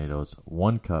crushed tomatoes,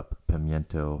 1 cup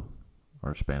pimiento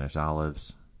or Spanish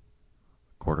olives,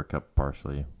 1/4 cup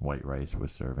parsley, white rice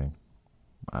with serving.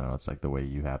 I don't know. It's like the way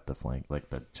you have the flank, like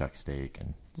the chuck steak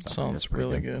and stuff. Sounds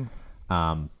really good.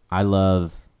 I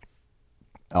love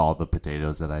all the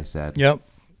potatoes that I said. Yep.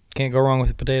 Can't go wrong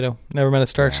with a potato. Never met a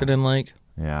starch I didn't like.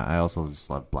 Yeah, I also just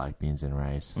love black beans and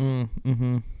rice.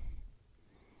 Mm-hmm.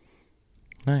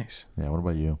 Nice. Yeah, what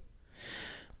about you?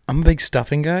 I'm a big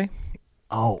stuffing guy.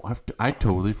 Oh, I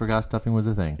totally forgot stuffing was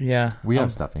a thing. Yeah. We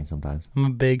have stuffing sometimes. I'm a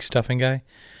big stuffing guy.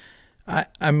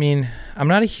 I mean, I'm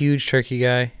not a huge turkey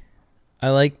guy. I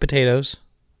like potatoes.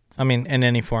 I mean, in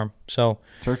any form. So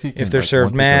turkey if they're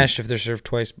served mashed, if they're served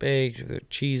twice baked, if they're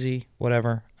cheesy,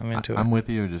 whatever, I'm into it. I'm with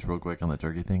you just real quick on the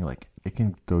turkey thing. Like, it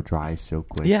can go dry so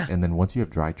quick. Yeah. And then once you have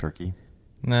dry turkey.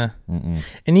 Nah. Mm-mm.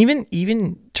 And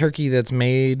even turkey that's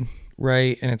made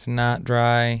right and it's not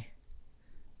dry,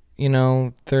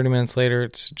 30 minutes later,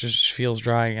 it just feels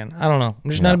dry again. I don't know.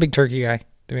 I'm just not a big turkey guy,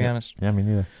 to be honest. Yeah, me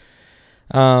neither.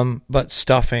 But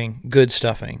stuffing, good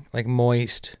stuffing, like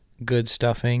moist, good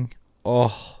stuffing.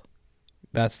 Oh,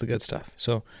 that's the good stuff.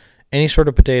 So any sort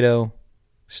of potato,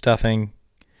 stuffing,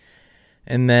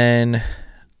 and then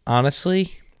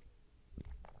honestly,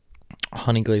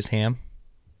 honey glazed ham.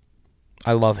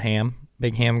 I love ham,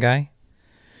 big ham guy.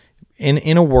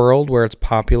 In a world where it's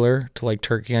popular to like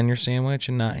turkey on your sandwich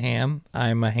and not ham,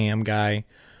 I'm a ham guy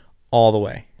all the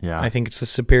way. Yeah. I think it's the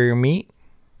superior meat.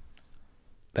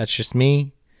 That's just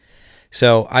me.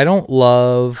 So I don't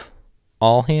love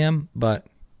all ham, but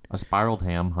a spiraled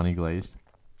ham, honey glazed.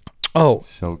 Oh,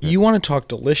 so good. You want to talk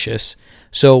delicious.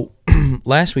 So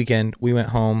last weekend we went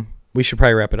home. We should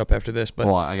probably wrap it up after this.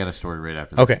 But I got a story right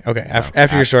after this. Okay. So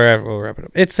after your story, we'll wrap it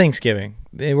up. It's Thanksgiving.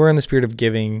 We're in the spirit of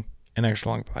giving an extra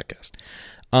long podcast.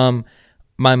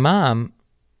 My mom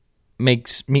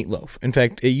makes meatloaf. In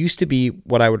fact, it used to be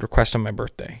what I would request on my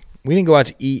birthday. We didn't go out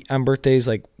to eat on birthdays.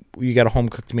 Like, you got a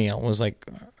home-cooked meal. It was like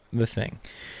the thing.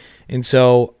 And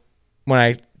so when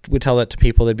I would tell that to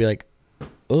people, they'd be like,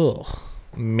 ugh,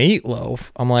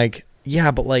 meatloaf? I'm like,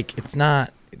 yeah, but like, it's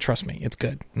not, trust me, it's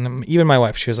good. And even my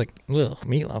wife, she was like, ugh,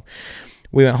 meatloaf.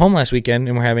 We went home last weekend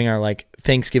and we're having our like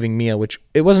Thanksgiving meal, which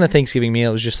it wasn't a Thanksgiving meal.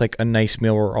 It was just like a nice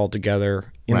meal. We're all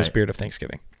together in the spirit of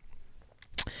Thanksgiving.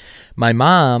 My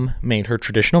mom made her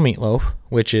traditional meatloaf,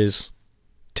 which is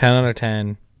 10 out of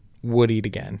 10, would eat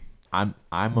again. I'm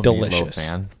a delicious meatloaf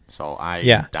fan, so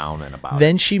I'm down and about.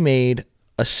 Then she made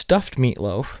a stuffed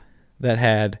meatloaf that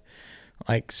had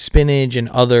like spinach and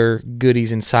other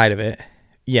goodies inside of it.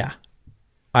 Yeah,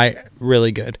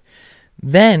 really good.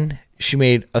 Then she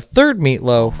made a third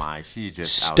meatloaf, she's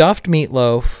just stuffed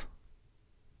meatloaf,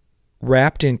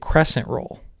 wrapped in crescent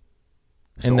roll,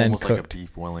 so and then almost cooked. Like a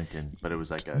beef Wellington, but it was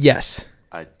like a Yes,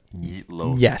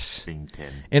 meatloaf thing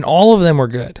tin. And all of them were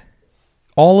good.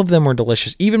 All of them were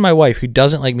delicious. Even my wife, who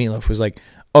doesn't like meatloaf, was like,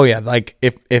 "Oh yeah, like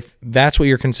if that's what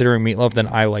you're considering meatloaf, then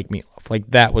I like meatloaf." Like,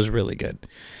 that was really good.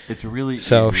 It's really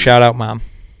easy, shout out, Mom.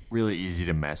 Really easy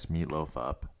to mess meatloaf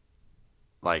up.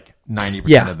 Like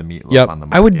 90% of the meatloaf on the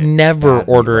market. I would never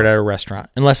order it at a restaurant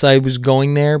unless I was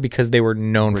going there because they were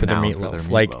known for their meatloaf.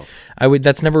 Like,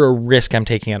 that's never a risk I'm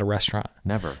taking at a restaurant.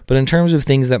 Never. But in terms of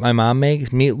things that my mom makes,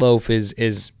 meatloaf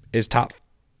is top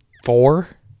 4.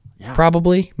 Yeah.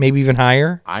 Probably, maybe even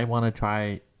higher. I want to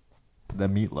try the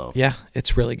meatloaf. Yeah,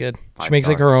 it's really good. She makes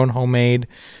like her own homemade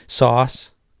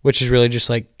sauce, which is really just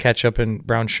like ketchup and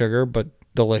brown sugar, but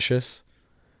delicious.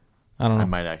 I don't know. I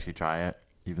might actually try it,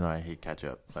 even though I hate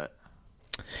ketchup, but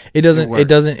it doesn't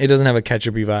have a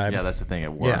ketchupy vibe. Yeah, that's the thing.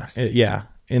 It works. Yeah.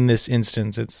 In this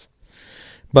instance,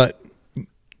 but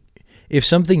if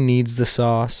something needs the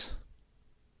sauce,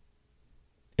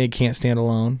 it can't stand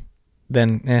alone.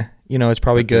 Then it's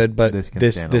probably good, but this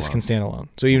can stand alone.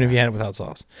 So even if you had it without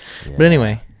sauce. Yeah. But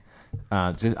anyway.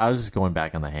 I was just going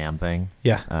back on the ham thing.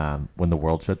 Yeah. When the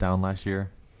world shut down last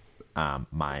year,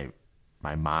 my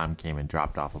my mom came and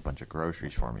dropped off a bunch of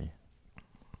groceries for me.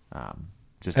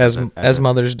 Just as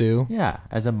mothers do. Yeah,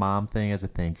 as a mom thing, as a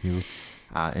thank you.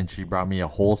 And she brought me a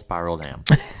whole spiraled ham.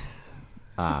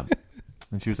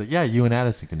 And she was like, yeah, you and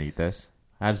Addison can eat this.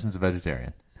 Addison's a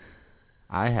vegetarian.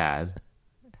 I had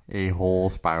a whole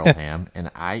spiraled ham, and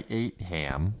I ate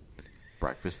ham,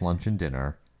 breakfast, lunch, and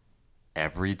dinner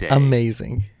every day.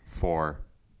 Amazing. For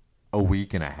a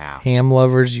week and a half. Ham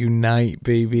lovers unite,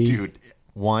 baby. Dude,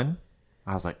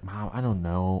 I was like, Mom, I don't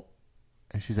know.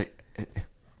 And she's like,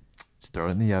 just throw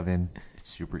it in the oven. It's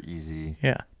super easy.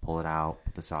 Yeah. Pull it out,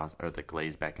 put the sauce or the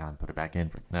glaze back on, put it back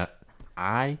in. No,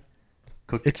 I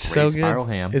cooked it's so good. spiral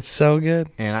ham. It's so good.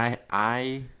 And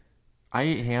I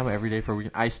eat ham every day for a week.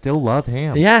 I still love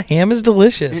ham. Yeah, ham is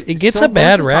delicious. It gets so a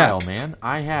bad rap. Man,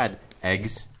 I had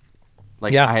eggs.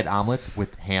 I had omelets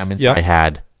with ham inside. Yep. I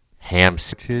had ham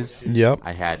sandwiches. Yep.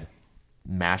 I had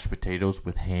mashed potatoes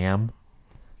with ham.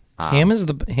 Ham is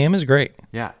great.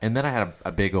 Yeah, and then I had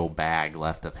a big old bag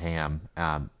left of ham,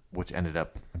 which ended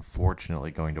up unfortunately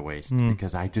going to waste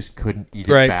because I just couldn't eat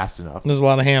it fast enough. There's a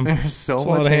lot of ham. There's so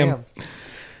much ham.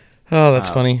 Oh, that's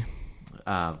funny.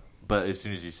 But as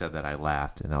soon as you said that, I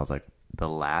laughed, and I was like,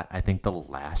 I think the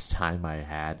last time I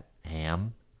had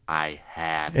ham, I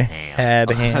had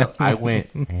ham. I went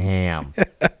ham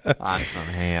on some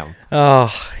ham. Oh,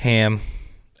 ham.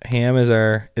 Ham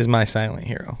is my silent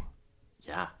hero.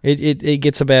 Yeah. It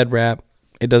gets a bad rap.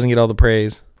 It doesn't get all the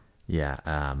praise.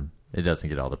 Yeah. It doesn't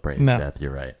get all the praise, No. Seth.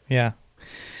 You're right. Yeah.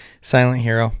 Silent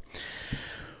hero.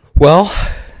 Well,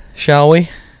 shall we?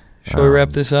 Shall we wrap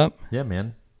this up? Yeah,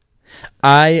 man.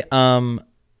 I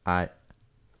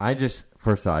just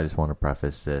first of all, I just want to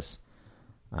preface this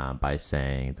by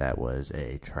saying that was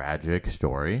a tragic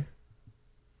story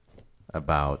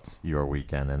about your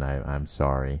weekend, and I'm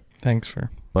sorry. Thanks for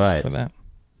that.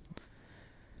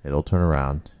 It'll turn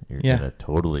around. You're gonna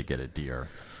totally get a deer.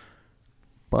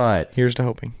 But here's to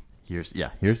hoping. Here's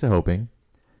to hoping.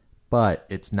 But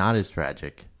it's not as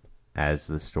tragic as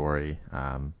the story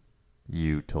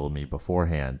you told me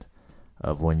beforehand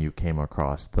of when you came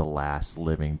across the last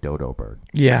living dodo bird.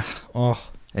 Yeah.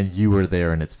 Oh. And you were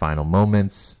there in its final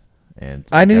moments. And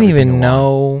I didn't even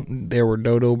know there were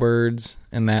dodo birds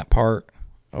in that part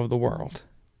of the world.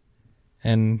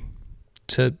 And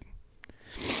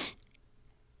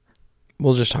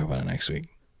we'll just talk about it next week.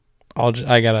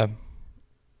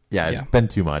 It's been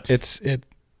too much. It's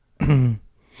an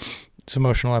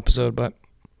emotional episode, but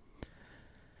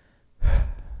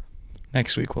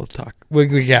next week we'll talk.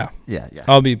 Yeah.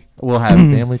 We'll have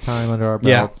family time under our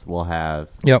belts. Yeah. We'll have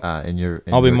in your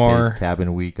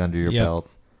cabin week under your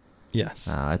belt. Yes.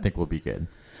 I think we'll be good.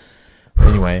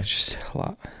 Anyway, just a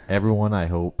lot. Everyone, I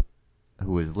hope,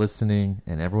 who is listening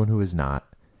and everyone who is not,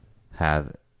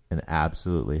 have an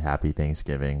absolutely happy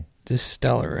Thanksgiving. Just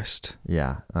stellarist.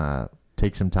 Yeah.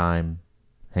 Take some time.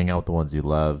 Hang out with the ones you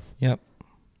love. Yep.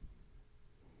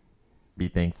 Be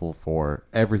thankful for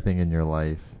everything in your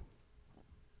life.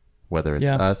 Whether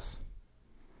it's us,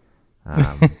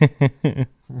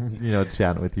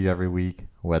 chatting with you every week.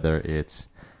 Whether it's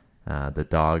the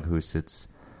dog who sits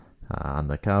on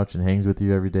the couch and hangs with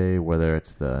you every day. Whether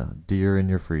it's the deer in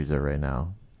your freezer right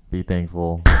now. Be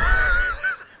thankful.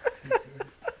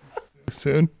 Too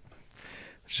soon.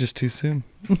 It's just too soon.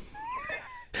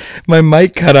 My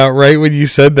mic cut out right when you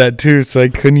said that too, so I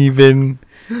couldn't even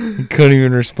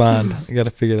respond. I got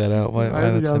to figure that out. Why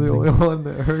I'm the only one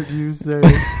that heard you say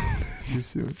too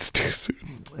soon. It's too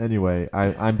soon. Anyway,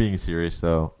 I'm being serious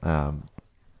though.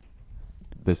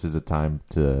 This is a time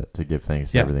to give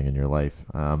thanks to everything in your life.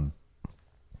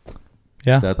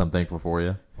 Seth, I'm thankful for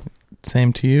you.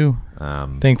 Same to you.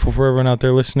 Thankful for everyone out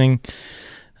there listening.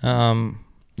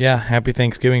 Happy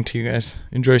Thanksgiving to you guys.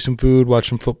 Enjoy some food, watch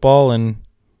some football, and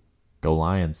go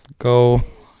Lions. Go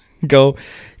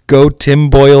Tim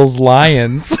Boyle's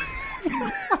Lions.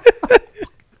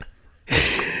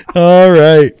 All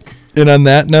right. And on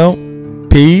that note,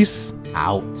 peace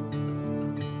out.